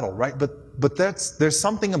in battle, right? But there's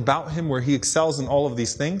something about him where he excels in all of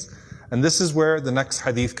these things. And this is where the next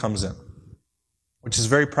hadith comes in, which is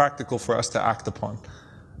very practical for us to act upon.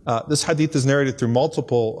 This hadith is narrated through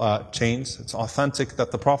multiple chains. It's authentic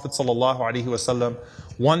that the Prophet ﷺ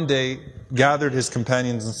one day gathered his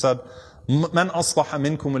companions and said, "Man aslaha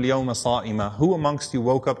minkum al-yawma sa'ima?" Who amongst you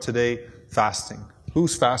woke up today fasting?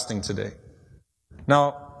 Who's fasting today?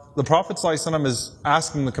 Now, the Prophet ﷺ is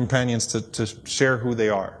asking the companions to share who they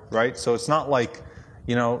are, right? So it's not like,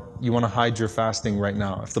 you want to hide your fasting right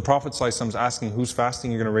now. If the Prophet ﷺ is asking who's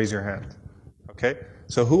fasting, you're going to raise your hand. Okay?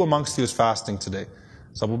 So who amongst you is fasting today?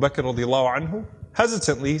 So Abu Bakr radiallahu anhu,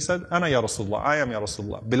 hesitantly, he said, "Ana ya Rasulullah, I am ya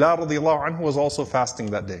Rasulullah." Bilal radiallahu anhu was also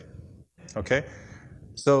fasting that day. Okay?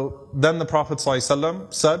 So then the Prophet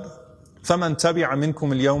ﷺ said, فَمَنْ تَبِعَ مِنْكُمُ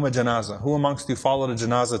الْيَوْمَ جَنَازَةً. Who amongst you followed a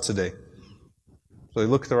janazah today? So he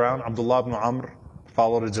looked around. Abdullah ibn Amr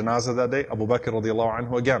followed a janazah that day. Abu Bakr radiallahu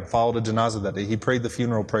anhu again followed a janazah that day. He prayed the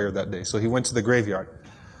funeral prayer that day. So he went to the graveyard.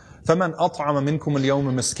 فَمَنْ أَطْعَمَ مِنْكُمُ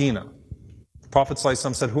الْيَوْمَ مِسْكِينًا. The Prophet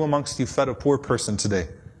ﷺ said, who amongst you fed a poor person today?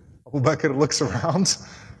 Abu Bakr looks around.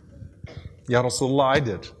 Ya Rasulullah, I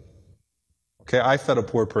did. Okay, I fed a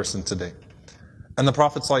poor person today. And the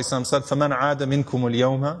Prophet ﷺ said, فَمَنْ عَادَ مِنْكُمُ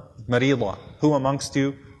الْيَوْمَ مَرِيضًا. Who amongst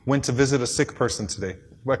you went to visit a sick person today?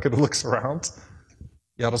 Abu Bakr looks around.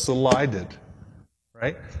 Ya Rasulullah, I did.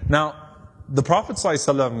 Right? Now, the Prophet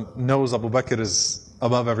ﷺ knows Abu Bakr is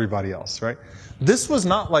above everybody else, right? This was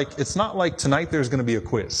not like, it's not like tonight there's going to be a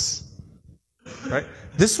quiz. Right?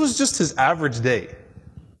 This was just his average day.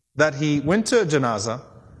 That he went to a janazah,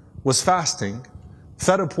 was fasting,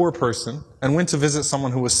 fed a poor person, and went to visit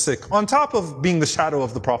someone who was sick. On top of being the shadow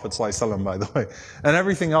of the Prophet ﷺ, by the way. And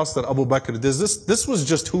everything else that Abu Bakr did. This was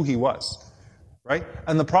just who he was. Right?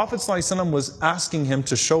 And the Prophet ﷺ was asking him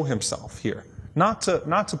to show himself here. Not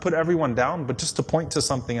to put everyone down, but just to point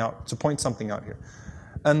something out here.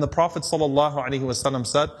 And the Prophet ﷺ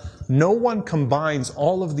said, no one combines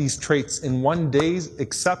all of these traits in one day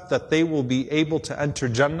except that they will be able to enter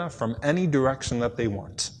Jannah from any direction that they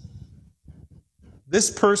want.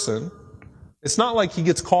 This person, it's not like he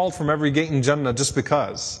gets called from every gate in Jannah just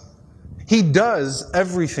because. He does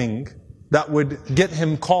everything that would get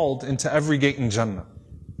him called into every gate in Jannah.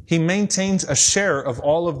 He maintains a share of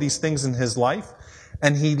all of these things in his life,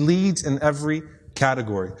 and he leads in every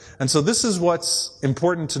category. And so this is what's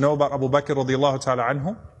important to know about Abu Bakr radiallahu ta'ala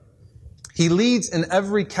anhu. He leads in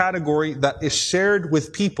every category that is shared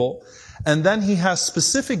with people, and then he has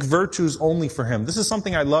specific virtues only for him. This is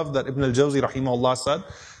something I love that Ibn al-Jawzi rahimahullah said.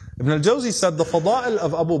 Ibn al-Jawzi said the fada'il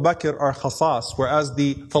of Abu Bakr are khasas, whereas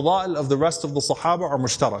the fada'il of the rest of the Sahaba are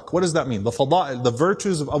mushtarak. What does that mean? The fada'il, the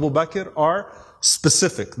virtues of Abu Bakr are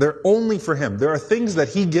specific. They're only for him. There are things that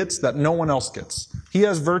he gets that no one else gets. He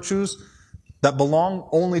has virtues that belong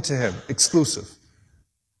only to him, exclusive.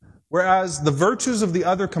 Whereas the virtues of the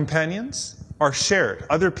other companions are shared.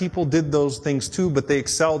 Other people did those things too, but they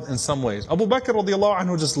excelled in some ways. Abu Bakr radiallahu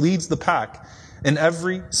anhu just leads the pack in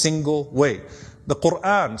every single way. The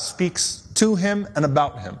Quran speaks to him and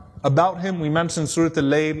about him. About him, we mentioned Surah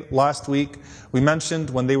Al-Layl last week. We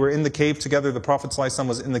mentioned when they were in the cave together, the Prophet ﷺ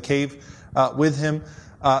was in the cave with him.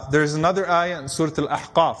 There's another ayah in Surah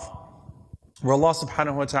Al-Ahqaf where Allah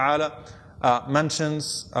subhanahu wa ta'ala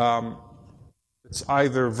mentions, it's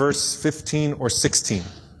either verse 15 or 16,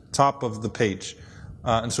 top of the page,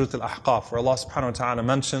 in Surah Al-Ahqaf, where Allah subhanahu wa ta'ala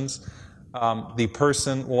mentions the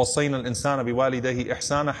person, وَوَصَّيْنَا الْإِنسَانَ بِوَالِدَيْهِ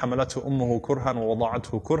إِحْسَانًا حَمَلَتْهُ أُمُّهُ كُرْهًا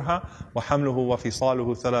وَوَضَعَتْهُ كُرْهًا وَحَمْلُهُ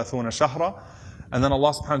وَفِصَالُهُ 30 شَهْرًا. And then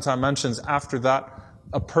Allah subhanahu wa ta'ala mentions after that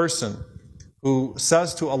a person who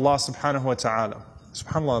says to Allah subhanahu wa ta'ala,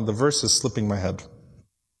 subhanAllah, the verse is slipping my head.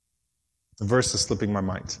 The verse is slipping my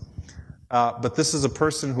mind. But this is a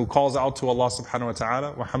person who calls out to Allah subhanahu wa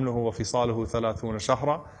ta'ala, وَحَمْلُهُ وَفِصَالُهُ 30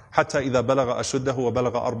 شَهْرًا حتى إذا بلغ أشده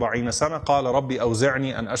وبلغ 40 سنة قال ربي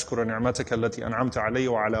أوزعني أن أشكر نعمتك التي أنعمت علي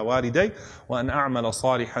وعلى والدي وأن أعمل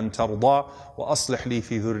صالحا ترضى وأصلح لي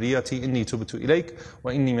في ذريتي إني تبت إليك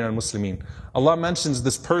وإني من المسلمين. Allah mentions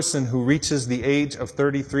this person who reaches the age of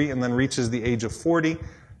 33 and then reaches the age of 40.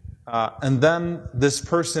 And then this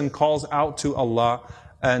person calls out to Allah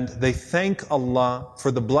and they thank Allah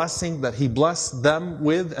for the blessing that He blessed them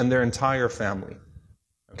with and their entire family.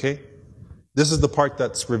 Okay? This is the part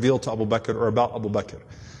that's revealed to Abu Bakr or about Abu Bakr.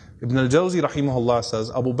 Ibn al-Jawzi rahimahullah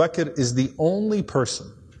says, Abu Bakr is the only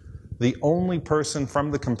person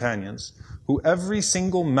from the companions who every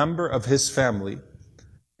single member of his family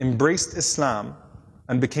embraced Islam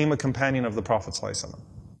and became a companion of the Prophet ﷺ.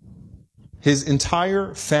 His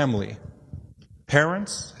entire family,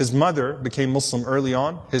 parents, his mother became Muslim early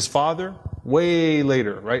on, his father way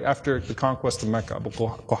later, right after the conquest of Mecca, Abu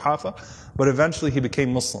Quhafa, but eventually he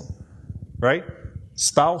became Muslim, right?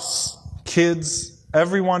 Spouse, kids,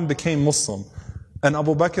 everyone became Muslim. And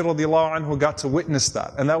Abu Bakr radiallahu anhu got to witness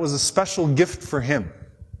that. And that was a special gift for him,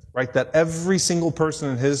 right? That every single person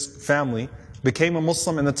in his family became a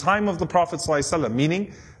Muslim in the time of the Prophet ﷺ,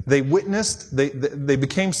 meaning they witnessed, they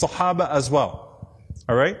became Sahaba as well.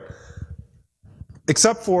 All right?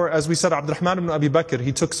 Except for, as we said, Abdurrahman ibn Abi Bakr,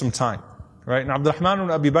 he took some time. Right? And Abdurrahman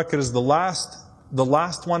ibn Abi Bakr is the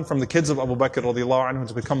last one from the kids of Abu Bakr radiallahu anhu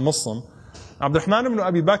to become Muslim. Abdurrahman ibn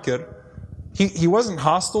Abi Bakr, he wasn't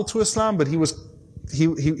hostile to Islam, but he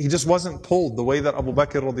just wasn't pulled the way that Abu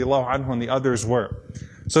Bakr radiallahu anhu and the others were.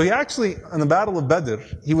 So he actually, in the Battle of Badr,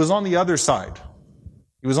 he was on the other side.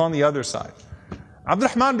 He was on the other side.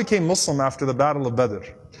 Abdurrahman became Muslim after the Battle of Badr.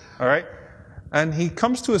 Alright? And he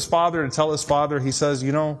comes to his father to tell his father, he says,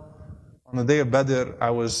 you know, on the day of Badr,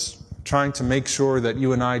 I was trying to make sure that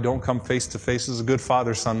you and I don't come face to face. This is a good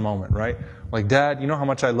father-son moment, right? Like, Dad, you know how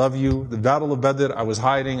much I love you. The Battle of Badr, I was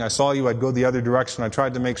hiding. I saw you. I'd go the other direction. I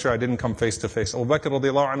tried to make sure I didn't come face to face. Abu Bakr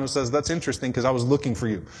radiallahu anhu says, that's interesting because I was looking for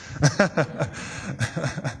you.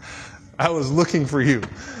 I was looking for you.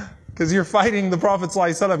 Because you're fighting the Prophet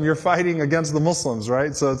ﷺ, you're fighting against the Muslims,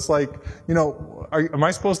 right? So it's like, you know, am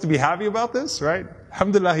I supposed to be happy about this, right?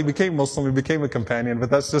 Alhamdulillah, he became Muslim, he became a companion, but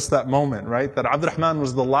that's just that moment, right? That Abdurrahman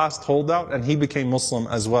was the last holdout and he became Muslim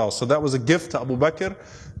as well. So that was a gift to Abu Bakr,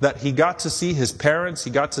 that he got to see his parents, he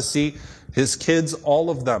got to see his kids, all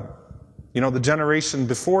of them. You know, the generation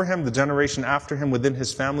before him, the generation after him within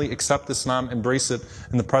his family accept Islam, embrace it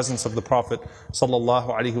in the presence of the Prophet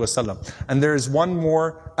sallallahu alaihi wasallam. And there is one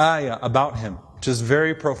more ayah about him, which is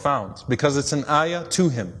very profound, because it's an ayah to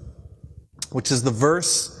him, which is the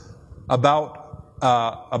verse about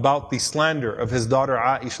the slander of his daughter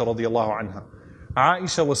Aisha radiallahu anha.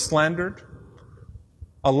 Aisha was slandered.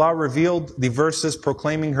 Allah revealed the verses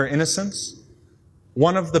proclaiming her innocence.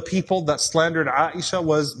 One of the people that slandered Aisha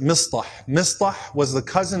was Mistah. Mistah was the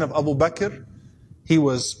cousin of Abu Bakr. He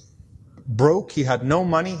was broke, he had no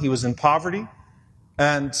money, he was in poverty.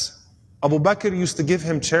 And Abu Bakr used to give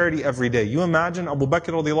him charity every day. You imagine Abu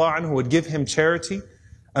Bakr radiallahu anhu would give him charity,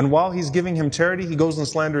 and while he's giving him charity, he goes and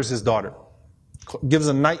slanders his daughter. Gives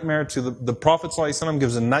a nightmare to the Prophet ﷺ,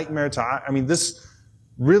 gives a nightmare to, this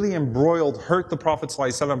really embroiled, hurt the Prophet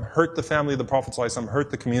ﷺ, hurt the family of the Prophet ﷺ,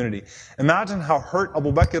 hurt the community. Imagine how hurt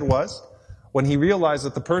Abu Bakr was when he realized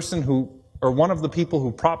that the person or one of the people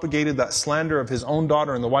who propagated that slander of his own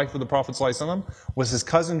daughter and the wife of the Prophet ﷺ was his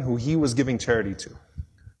cousin who he was giving charity to,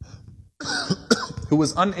 who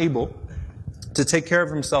was unable to take care of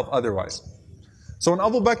himself otherwise. So when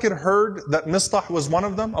Abu Bakr heard that Mistah was one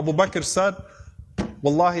of them, Abu Bakr said,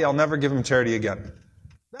 Wallahi, I'll never give him charity again.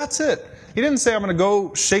 That's it. He didn't say, I'm going to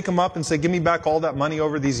go shake him up and say, give me back all that money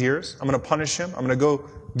over these years. I'm going to punish him. I'm going to go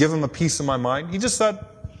give him a piece of my mind. He just said,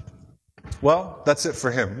 well, that's it for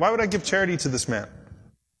him. Why would I give charity to this man?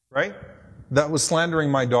 Right? That was slandering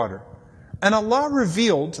my daughter. And Allah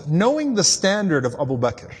revealed, knowing the standard of Abu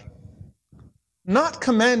Bakr, not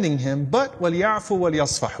commanding him, but وَلْيَعْفُوا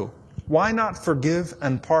وَلْيَصْفَحُوا. Why not forgive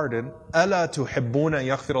and pardon? أَلَا تُحِبُّونَ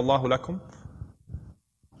يَغْفِرَ اللَّهُ لَكُمْ.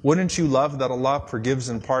 Wouldn't you love that Allah forgives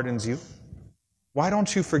and pardons you? Why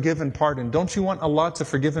don't you forgive and pardon? Don't you want Allah to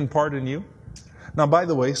forgive and pardon you? Now, by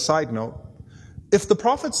the way, side note, if the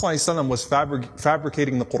Prophet ﷺ was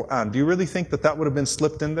fabricating the Quran, do you really think that would have been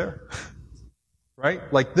slipped in there? Right?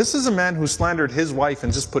 Like, this is a man who slandered his wife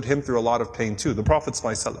and just put him through a lot of pain too, the Prophet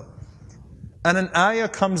ﷺ. And an ayah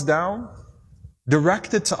comes down,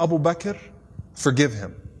 directed to Abu Bakr, forgive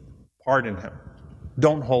him, pardon him,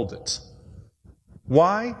 don't hold it.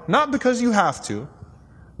 Why? Not because you have to,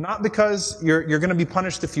 not because you're going to be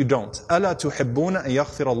punished if you don't. أَلَا تُحِبُّونَ أَن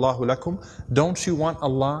يَغْفِرَ اللَّهُ لَكُمْ. Don't you want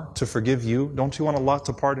Allah to forgive you? Don't you want Allah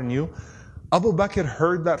to pardon you? Abu Bakr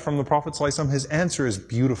heard that from the Prophet ﷺ. His answer is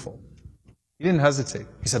beautiful. He didn't hesitate.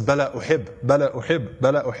 He said, Bala uhib, Bala uhib,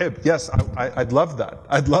 Bala uhib. Yes, I'd love that.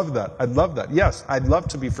 I'd love that. I'd love that. Yes, I'd love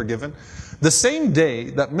to be forgiven. The same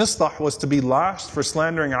day that Mistah was to be lashed for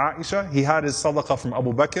slandering Aisha, he had his sadaqah from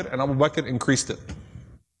Abu Bakr, and Abu Bakr increased it.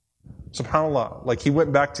 SubhanAllah, like he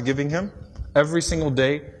went back to giving him every single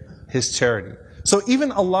day his charity. So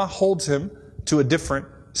even Allah holds him to a different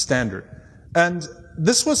standard. And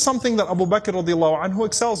this was something that Abu Bakr radiallahu anhu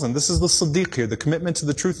excels in. This is the Siddiq here, the commitment to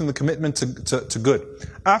the truth and the commitment to good.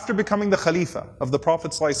 After becoming the Khalifa of the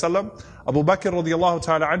Prophet ﷺ, Abu Bakr radiallahu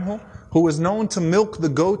ta'ala anhu who was known to milk the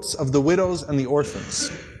goats of the widows and the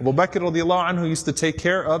orphans. Abu Bakr radiallahu anhu used to take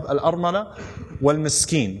care of al-armala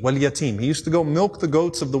wal-miskin wal-yatim. He used to go milk the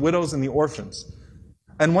goats of the widows and the orphans.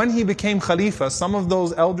 And when he became Khalifa, some of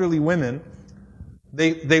those elderly women,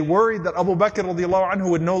 they worried that Abu Bakr radiallahu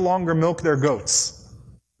anhu would no longer milk their goats.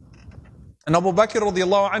 And Abu Bakr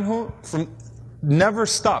radiallahu anhu never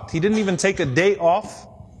stopped. He didn't even take a day off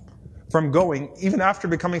from going, even after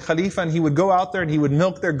becoming Khalifa, and he would go out there and he would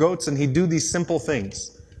milk their goats and he'd do these simple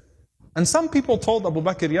things. And some people told Abu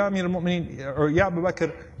Bakr, Ya Amir al-Mu'mineen, or Ya Abu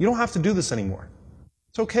Bakr, you don't have to do this anymore.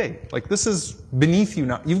 It's okay. Like, this is beneath you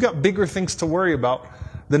now. You've got bigger things to worry about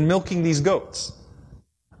than milking these goats.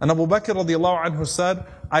 And Abu Bakr radiallahu anhu said,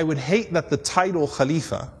 I would hate that the title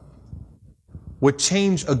Khalifa would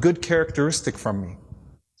change a good characteristic from me,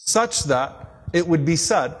 such that it would be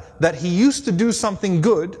said that he used to do something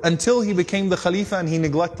good until he became the Khalifa and he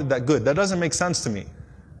neglected that good. That doesn't make sense to me.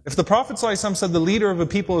 If the Prophet ﷺ said the leader of a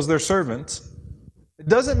people is their servant, it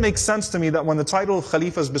doesn't make sense to me that when the title of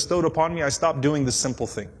Khalifa is bestowed upon me, I stop doing this simple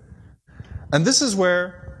thing. And this is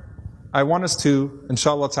where I want us to,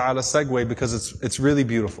 inshallah ta'ala, segue, because it's really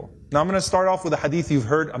beautiful. Now I'm going to start off with a hadith you've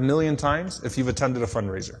heard 1,000,000 times if you've attended a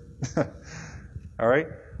fundraiser. Alright?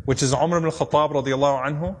 Which is Umar ibn al-Khattab radiallahu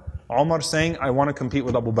anhu. Umar saying, I want to compete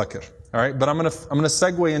with Abu Bakr. Alright? But I'm going to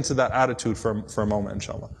segue into that attitude for a moment,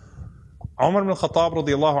 inshallah. Umar ibn al-Khattab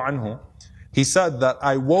radiallahu anhu, he said that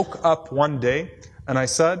I woke up one day and I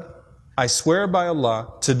said, I swear by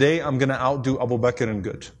Allah, today I'm going to outdo Abu Bakr in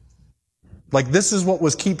good. Like, this is what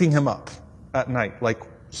was keeping him up at night. Like,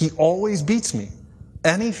 he always beats me.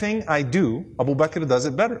 Anything I do, Abu Bakr does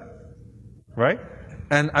it better. Right?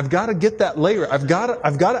 And I've got to get that layer. I've got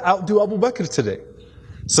to outdo Abu Bakr today.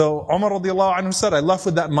 So Umar radiallahu anhu said, I left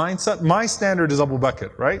with that mindset. My standard is Abu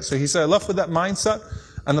Bakr, right? So he said, I left with that mindset.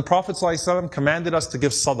 And the Prophet ﷺ commanded us to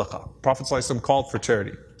give sadaqah. Prophet ﷺ called for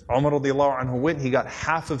charity. Umar radiallahu anhu went, he got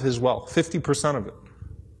half of his wealth, 50% of it.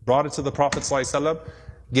 Brought it to the Prophet ﷺ,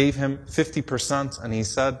 gave him 50%, and he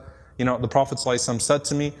said, you know, the Prophet ﷺ said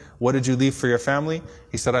to me, what did you leave for your family?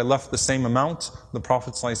 He said, I left the same amount. The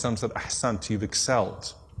Prophet ﷺ said, Ahsant, you've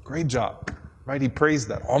excelled. Great job. Right? He praised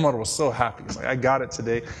that. Umar was so happy. He's like, I got it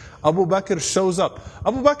today. Abu Bakr shows up.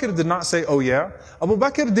 Abu Bakr did not say, oh yeah. Abu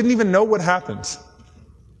Bakr didn't even know what happened.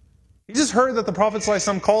 He just heard that the Prophet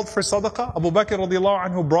ﷺ called for sadaqah. Abu Bakr radiallahu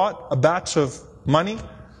anhu brought a batch of money.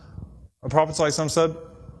 The Prophet ﷺ said,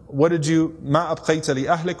 what did you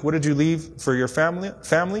leave for your family?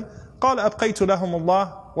 قال أبقيت لهم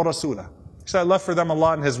الله ورسوله. He said, I left for them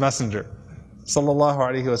Allah and His Messenger. Sallallahu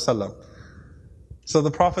alayhi wa sallam. So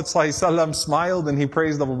the Prophet ﷺ smiled and he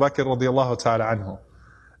praised Abu Bakr radiallahu ta'ala anhu.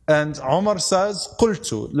 And Umar says,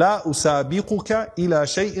 قُلْتُ لَا أُسَابِقُكَ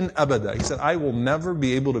إِلَى شَيْءٍ أَبَدًا. He said, I will never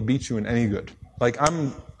be able to beat you in any good. Like,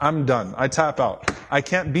 I'm done. I tap out. I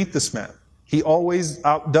can't beat this man. He always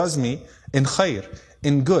outdoes me in khair,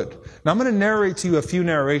 in good. Now I'm going to narrate to you a few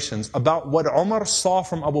narrations about what Umar saw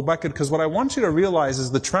from Abu Bakr, because what I want you to realize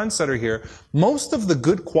is the trendsetter here. Most of the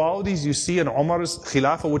good qualities you see in Umar's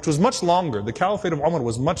Khilafah, which was much longer, the Caliphate of Umar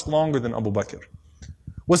was much longer than Abu Bakr,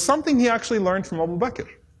 was something he actually learned from Abu Bakr.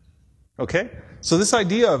 Okay? So this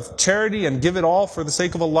idea of charity and give it all for the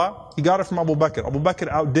sake of Allah, he got it from Abu Bakr. Abu Bakr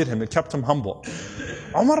outdid him. It kept him humble.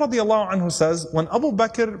 Umar radiallahu anhu says, when Abu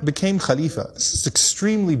Bakr became Khalifa, this is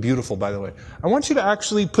extremely beautiful, by the way. I want you to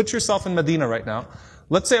actually put yourself in Medina right now.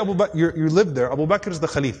 Let's say Abu Bakr, you live there. Abu Bakr is the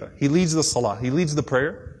Khalifa. He leads the Salah. He leads the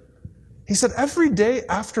prayer. He said every day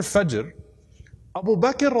after Fajr, Abu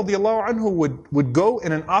Bakr radiallahu anhu would go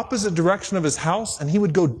in an opposite direction of his house and he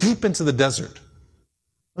would go deep into the desert.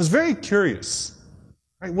 I was very curious.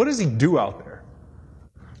 Right? What does he do out there?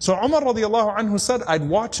 So Umar radiallahu anhu said, I'd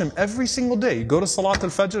watch him every single day. He'd go to Salat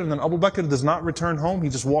al-Fajr and then Abu Bakr does not return home. He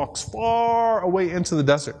just walks far away into the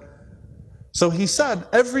desert. So he said,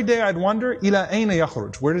 every day I'd wonder, إِلَىٰ أَيْنَ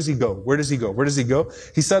يَخْرُجْ? Where does he go? Where does he go? Where does he go?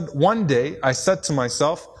 He said, one day I said to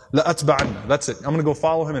myself, لَأَتْبَعَنَّ. That's it. I'm going to go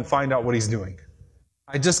follow him and find out what he's doing.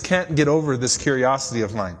 I just can't get over this curiosity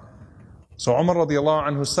of mine. So Umar radiallahu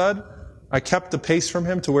anhu said, I kept the pace from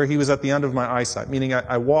him to where he was at the end of my eyesight, meaning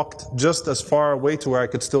I walked just as far away to where I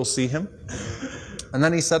could still see him. And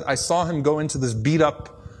then he said, I saw him go into this beat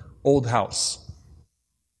up old house.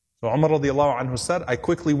 So Umar radiallahu anhu said, I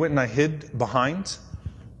quickly went and I hid behind.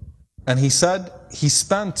 And he said, he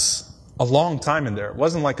spent a long time in there. It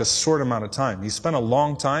wasn't like a short amount of time. He spent a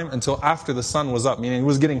long time until after the sun was up, meaning it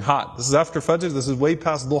was getting hot. This is after Fajr, this is way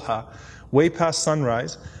past Duha, way past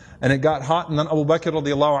sunrise. And it got hot, and then Abu Bakr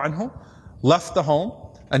radiallahu anhu left the home,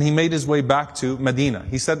 and he made his way back to Medina.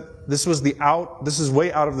 He said, this is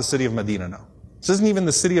way out of the city of Medina now. This isn't even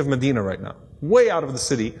the city of Medina right now. Way out of the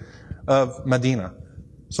city of Medina.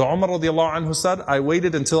 So Umar radiallahu anhu said, I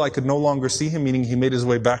waited until I could no longer see him, meaning he made his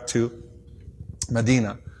way back to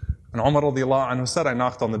Medina. And Umar radiallahu anhu said, I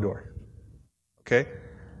knocked on the door. Okay?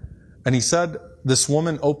 And he said, this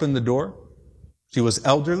woman opened the door. She was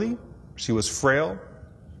elderly, she was frail,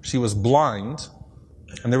 she was blind,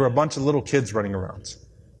 and there were a bunch of little kids running around.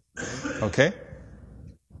 Okay?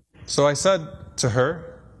 So I said to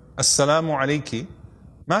her, Assalamu alayki,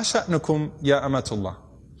 ma sha'nukum ya amatullah.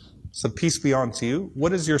 So peace be unto you.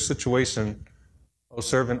 What is your situation, O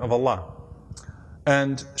servant of Allah?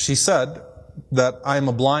 And she said that I am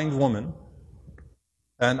a blind woman,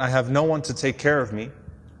 and I have no one to take care of me,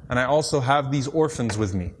 and I also have these orphans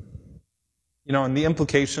with me. You know, and the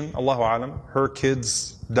implication, Allahu Alam, her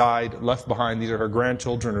kids died, left behind, these are her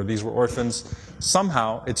grandchildren, or these were orphans.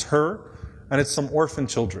 Somehow, it's her, and it's some orphan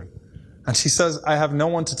children. And she says, I have no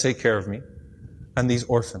one to take care of me, and these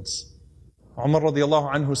orphans. Umar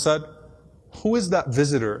radiallahu anhu said, who is that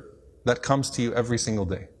visitor that comes to you every single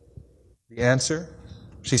day? The answer,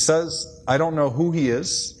 she says, I don't know who he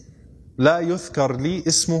is. لا يذكر لي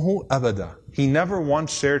اسمه أبدا. He never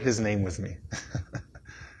once shared his name with me.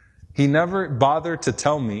 He never bothered to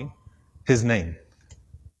tell me his name.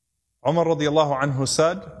 Umar radiallahu anhu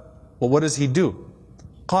said, well, what does he do?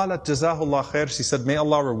 قالت جزاه الله خير. She said, may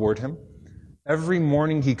Allah reward him. Every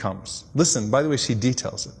morning he comes. Listen, by the way, she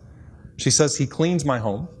details it. She says, he cleans my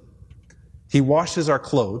home. He washes our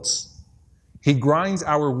clothes. He grinds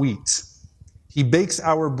our wheat. He bakes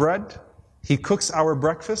our bread. He cooks our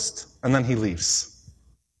breakfast. And then he leaves.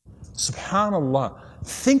 Subhanallah.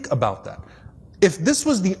 Think about that. If this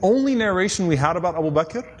was the only narration we had about Abu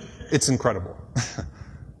Bakr, it's incredible.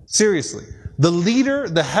 Seriously. The leader,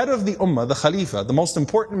 the head of the ummah, the khalifa, the most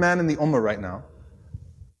important man in the ummah right now,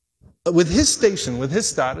 with his station, with his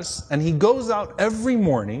status, and he goes out every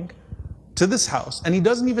morning to this house, and he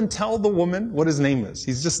doesn't even tell the woman what his name is.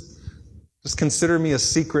 He's just consider me a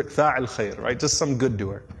secret fa'il khair, right? Just some good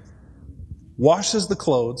doer. Washes the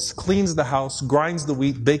clothes, cleans the house, grinds the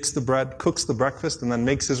wheat, bakes the bread, cooks the breakfast, and then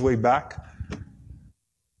makes his way back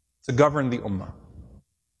to govern the ummah.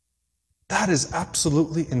 That is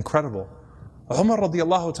absolutely incredible. Umar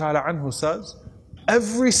radiallahu ta'ala anhu says,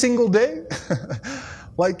 every single day?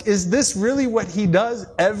 Like, is this really what he does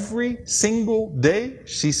every single day?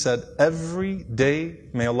 She said, every day,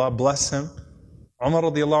 may Allah bless him. Umar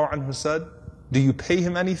radiallahu anhu said, do you pay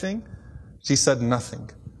him anything? She said, nothing.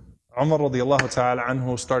 Umar radiallahu ta'ala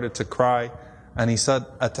anhu started to cry, and he said,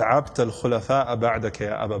 أَتَعَبْتَ الْخُلَفَاءَ بَعْدَكَ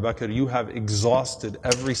يَا أَبَا بَكْرِ. You have exhausted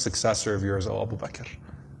every successor of yours, O Abu Bakr.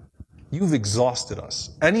 You've exhausted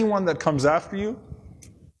us. Anyone that comes after you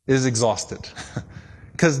is exhausted.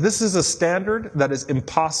 Because this is a standard that is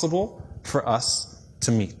impossible for us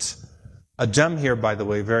to meet. A gem here, by the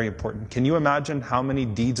way, very important. Can you imagine how many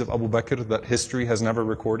deeds of Abu Bakr that history has never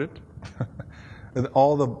recorded?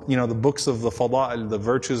 All the, the books of the fada'il, the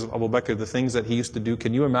virtues of Abu Bakr, the things that he used to do.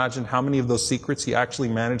 Can you imagine how many of those secrets he actually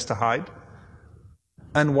managed to hide?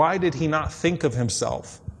 And why did he not think of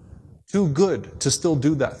himself too good to still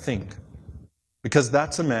do that thing? Because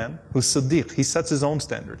that's a man who's Siddiq. He sets his own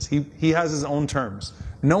standards. He has his own terms.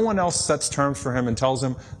 No one else sets terms for him and tells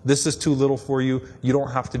him, this is too little for you, you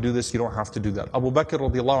don't have to do this, you don't have to do that. Abu Bakr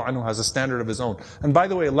radiallahu anhu has a standard of his own. And by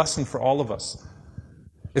the way, a lesson for all of us.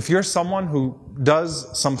 If you're someone who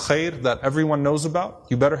does some khair that everyone knows about,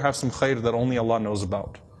 you better have some khair that only Allah knows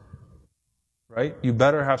about. Right? You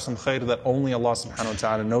better have some khair that only Allah subhanahu wa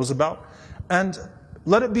ta'ala knows about. And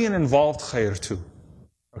let it be an involved khair too.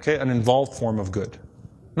 Okay? An involved form of good.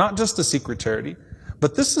 Not just a secret charity.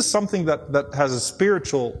 But this is something that has a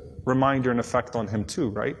spiritual reminder and effect on him too,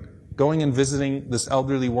 right? Going and visiting this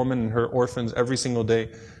elderly woman and her orphans every single day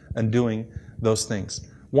and doing those things.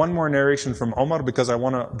 One more narration from Umar, because I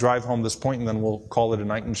want to drive home this point and then we'll call it a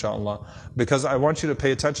night inshallah. Because I want you to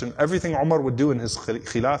pay attention. Everything Umar would do in his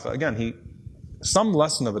khilafah, again, some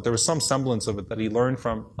lesson of it, there was some semblance of it that he learned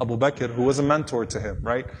from Abu Bakr, who was a mentor to him,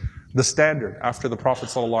 right? The standard after the Prophet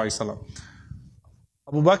ﷺ.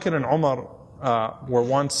 Abu Bakr and Umar were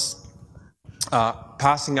once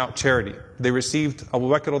passing out charity. They received, Abu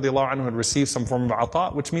Bakr radiallahu anhu had received some form of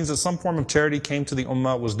ata, which means that some form of charity came to the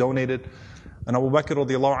ummah, was donated, and Abu Bakr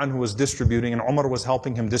radiallahu anhu was distributing, and Umar was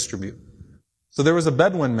helping him distribute. So there was a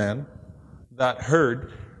Bedouin man that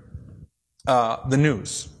heard the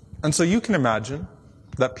news. And so you can imagine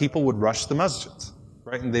that people would rush the masjid,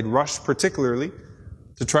 right? And they'd rush particularly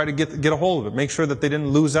to try to get a hold of it, make sure that they didn't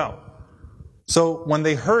lose out. So when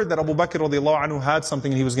they heard that Abu Bakr radiallahu anhu had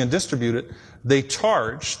something and he was going to distribute it, they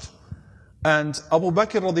charged, and Abu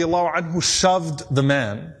Bakr radiallahu anhu shoved the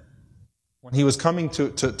man when he was coming to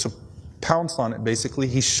pounced on it basically.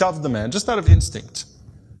 He shoved the man just out of instinct.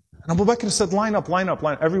 And Abu Bakr said, line up, line up,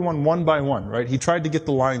 line up. Everyone one by one, right? He tried to get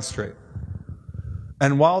the line straight.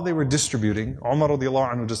 And while they were distributing, Umar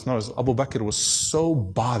radiallahu anhu just noticed Abu Bakr was so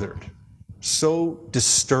bothered, so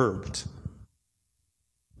disturbed,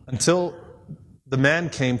 until the man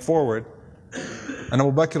came forward and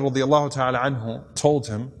Abu Bakr radiallahu ta'ala anhu told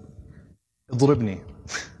him, "Idribni,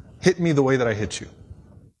 hit me the way that I hit you."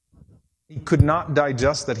 He could not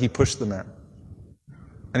digest that he pushed the man.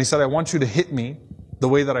 And he said, "I want you to hit me the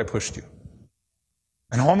way that I pushed you."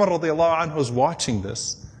 And Umar radiallahu anhu is watching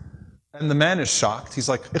this, and the man is shocked. He's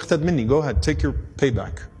like, "Iqtad minni, go ahead, take your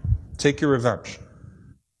payback, take your revenge."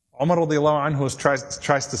 Umar radiallahu anhu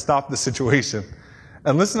tries to stop the situation.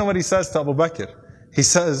 And listen to what he says to Abu Bakr. He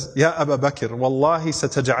says, "Ya Abu Bakr, wallahi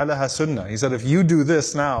sataj'alaha sunnah." He said, if you do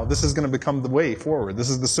this now, this is going to become the way forward. This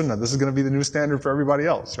is the sunnah. This is going to be the new standard for everybody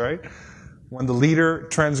else, right? When the leader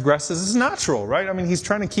transgresses, it's natural, right? I mean, he's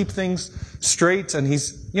trying to keep things straight, and he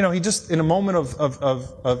just, in a moment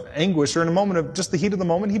of anguish, or in a moment of just the heat of the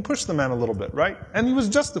moment, he pushed the man a little bit, right? And he was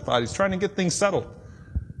justified. He's trying to get things settled.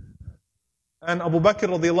 And Abu Bakr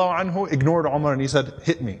radiallahu anhu ignored Umar, and he said,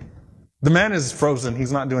 "Hit me." The man is frozen.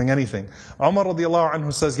 He's not doing anything. Umar radiallahu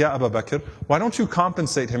anhu says, "Ya Abu Bakr, why don't you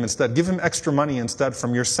compensate him instead? Give him extra money instead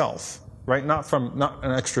from yourself, right? Not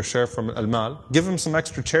an extra share from al-mal. Give him some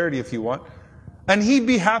extra charity if you want. And he'd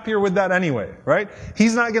be happier with that anyway, right?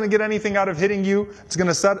 He's not going to get anything out of hitting you. It's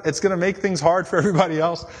going to make things hard for everybody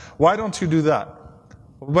else. Why don't you do that?"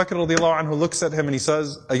 Abu Bakr radiallahu anhu looks at him and he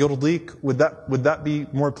says, "Ayurdiq, would that be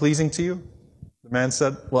more pleasing to you?" The man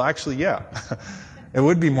said, "Well, actually, yeah." It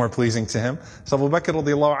would be more pleasing to him. So Abu Bakr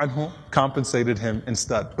radiallahu anhu compensated him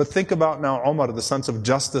instead. But think about now Umar, the sense of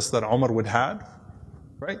justice that Umar would have,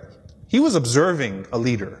 right? He was observing a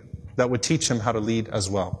leader that would teach him how to lead as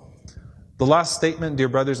well. The last statement, dear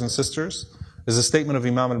brothers and sisters, is a statement of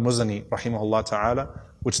Imam al-Muzani, rahimahullah ta'ala,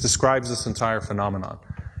 which describes this entire phenomenon.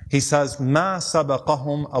 He says, "Ma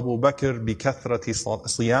sabaqahum Abu Bakr bi kathrati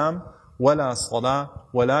siyam, وَلَا صَلَاةٍ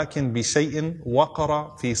وَلَكِنْ بِشَيْءٍ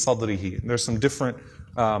وَقَرَ فِي صَدْرِهِ." There's some different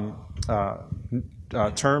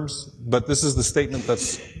terms, but this is the statement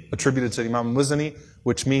that's attributed to Imam Muzani,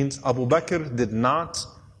 which means Abu Bakr did not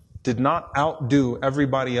outdo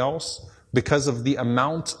everybody else because of the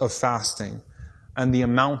amount of fasting and the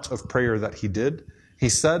amount of prayer that he did. He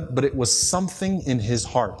said, but it was something in his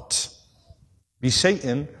heart.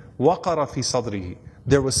 بِشَيْءٍ وَقَرَ فِي صَدْرِهِ.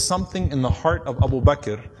 There was something in the heart of Abu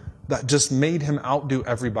Bakr that just made him outdo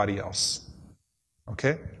everybody else.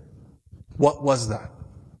 Okay? What was that?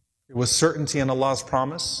 It was certainty in Allah's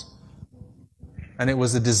promise, and it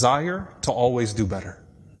was a desire to always do better.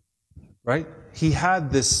 Right? He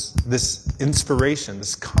had this inspiration,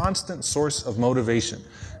 this constant source of motivation,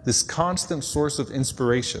 this constant source of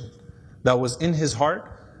inspiration that was in his heart,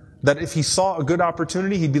 that if he saw a good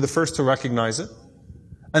opportunity, he'd be the first to recognize it,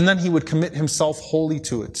 and then he would commit himself wholly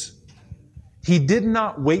to it. He did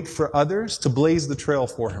not wait for others to blaze the trail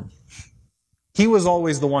for him. He was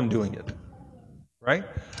always the one doing it. Right?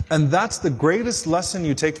 And that's the greatest lesson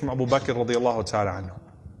you take from Abu Bakr radiallahu ta'ala anhu.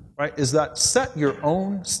 Right? Is that set your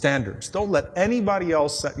own standards. Don't let anybody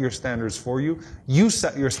else set your standards for you. You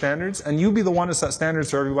set your standards, and you be the one to set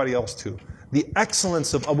standards for everybody else too. The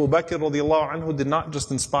excellence of Abu Bakr radiallahu anhu did not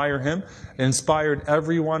just inspire him, it inspired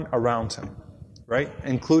everyone around him. Right?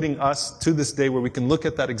 Including us to this day, where we can look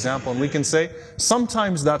at that example and we can say,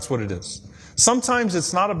 sometimes that's what it is. Sometimes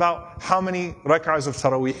it's not about how many rak'ahs of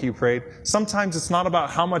Taraweeh you prayed. Sometimes it's not about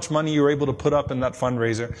how much money you're able to put up in that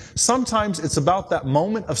fundraiser. Sometimes it's about that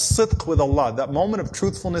moment of sidq with Allah, that moment of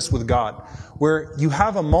truthfulness with God, where you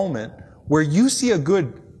have a moment where you see a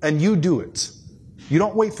good and you do it. You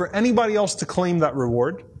don't wait for anybody else to claim that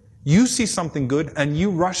reward. You see something good and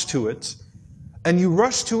you rush to it. And you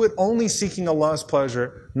rush to it only seeking Allah's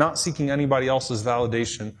pleasure, not seeking anybody else's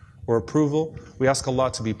validation or approval. We ask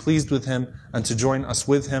Allah to be pleased with Him and to join us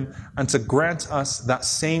with Him and to grant us that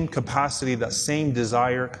same capacity, that same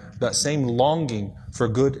desire, that same longing for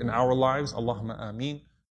good in our lives. Allahumma ameen.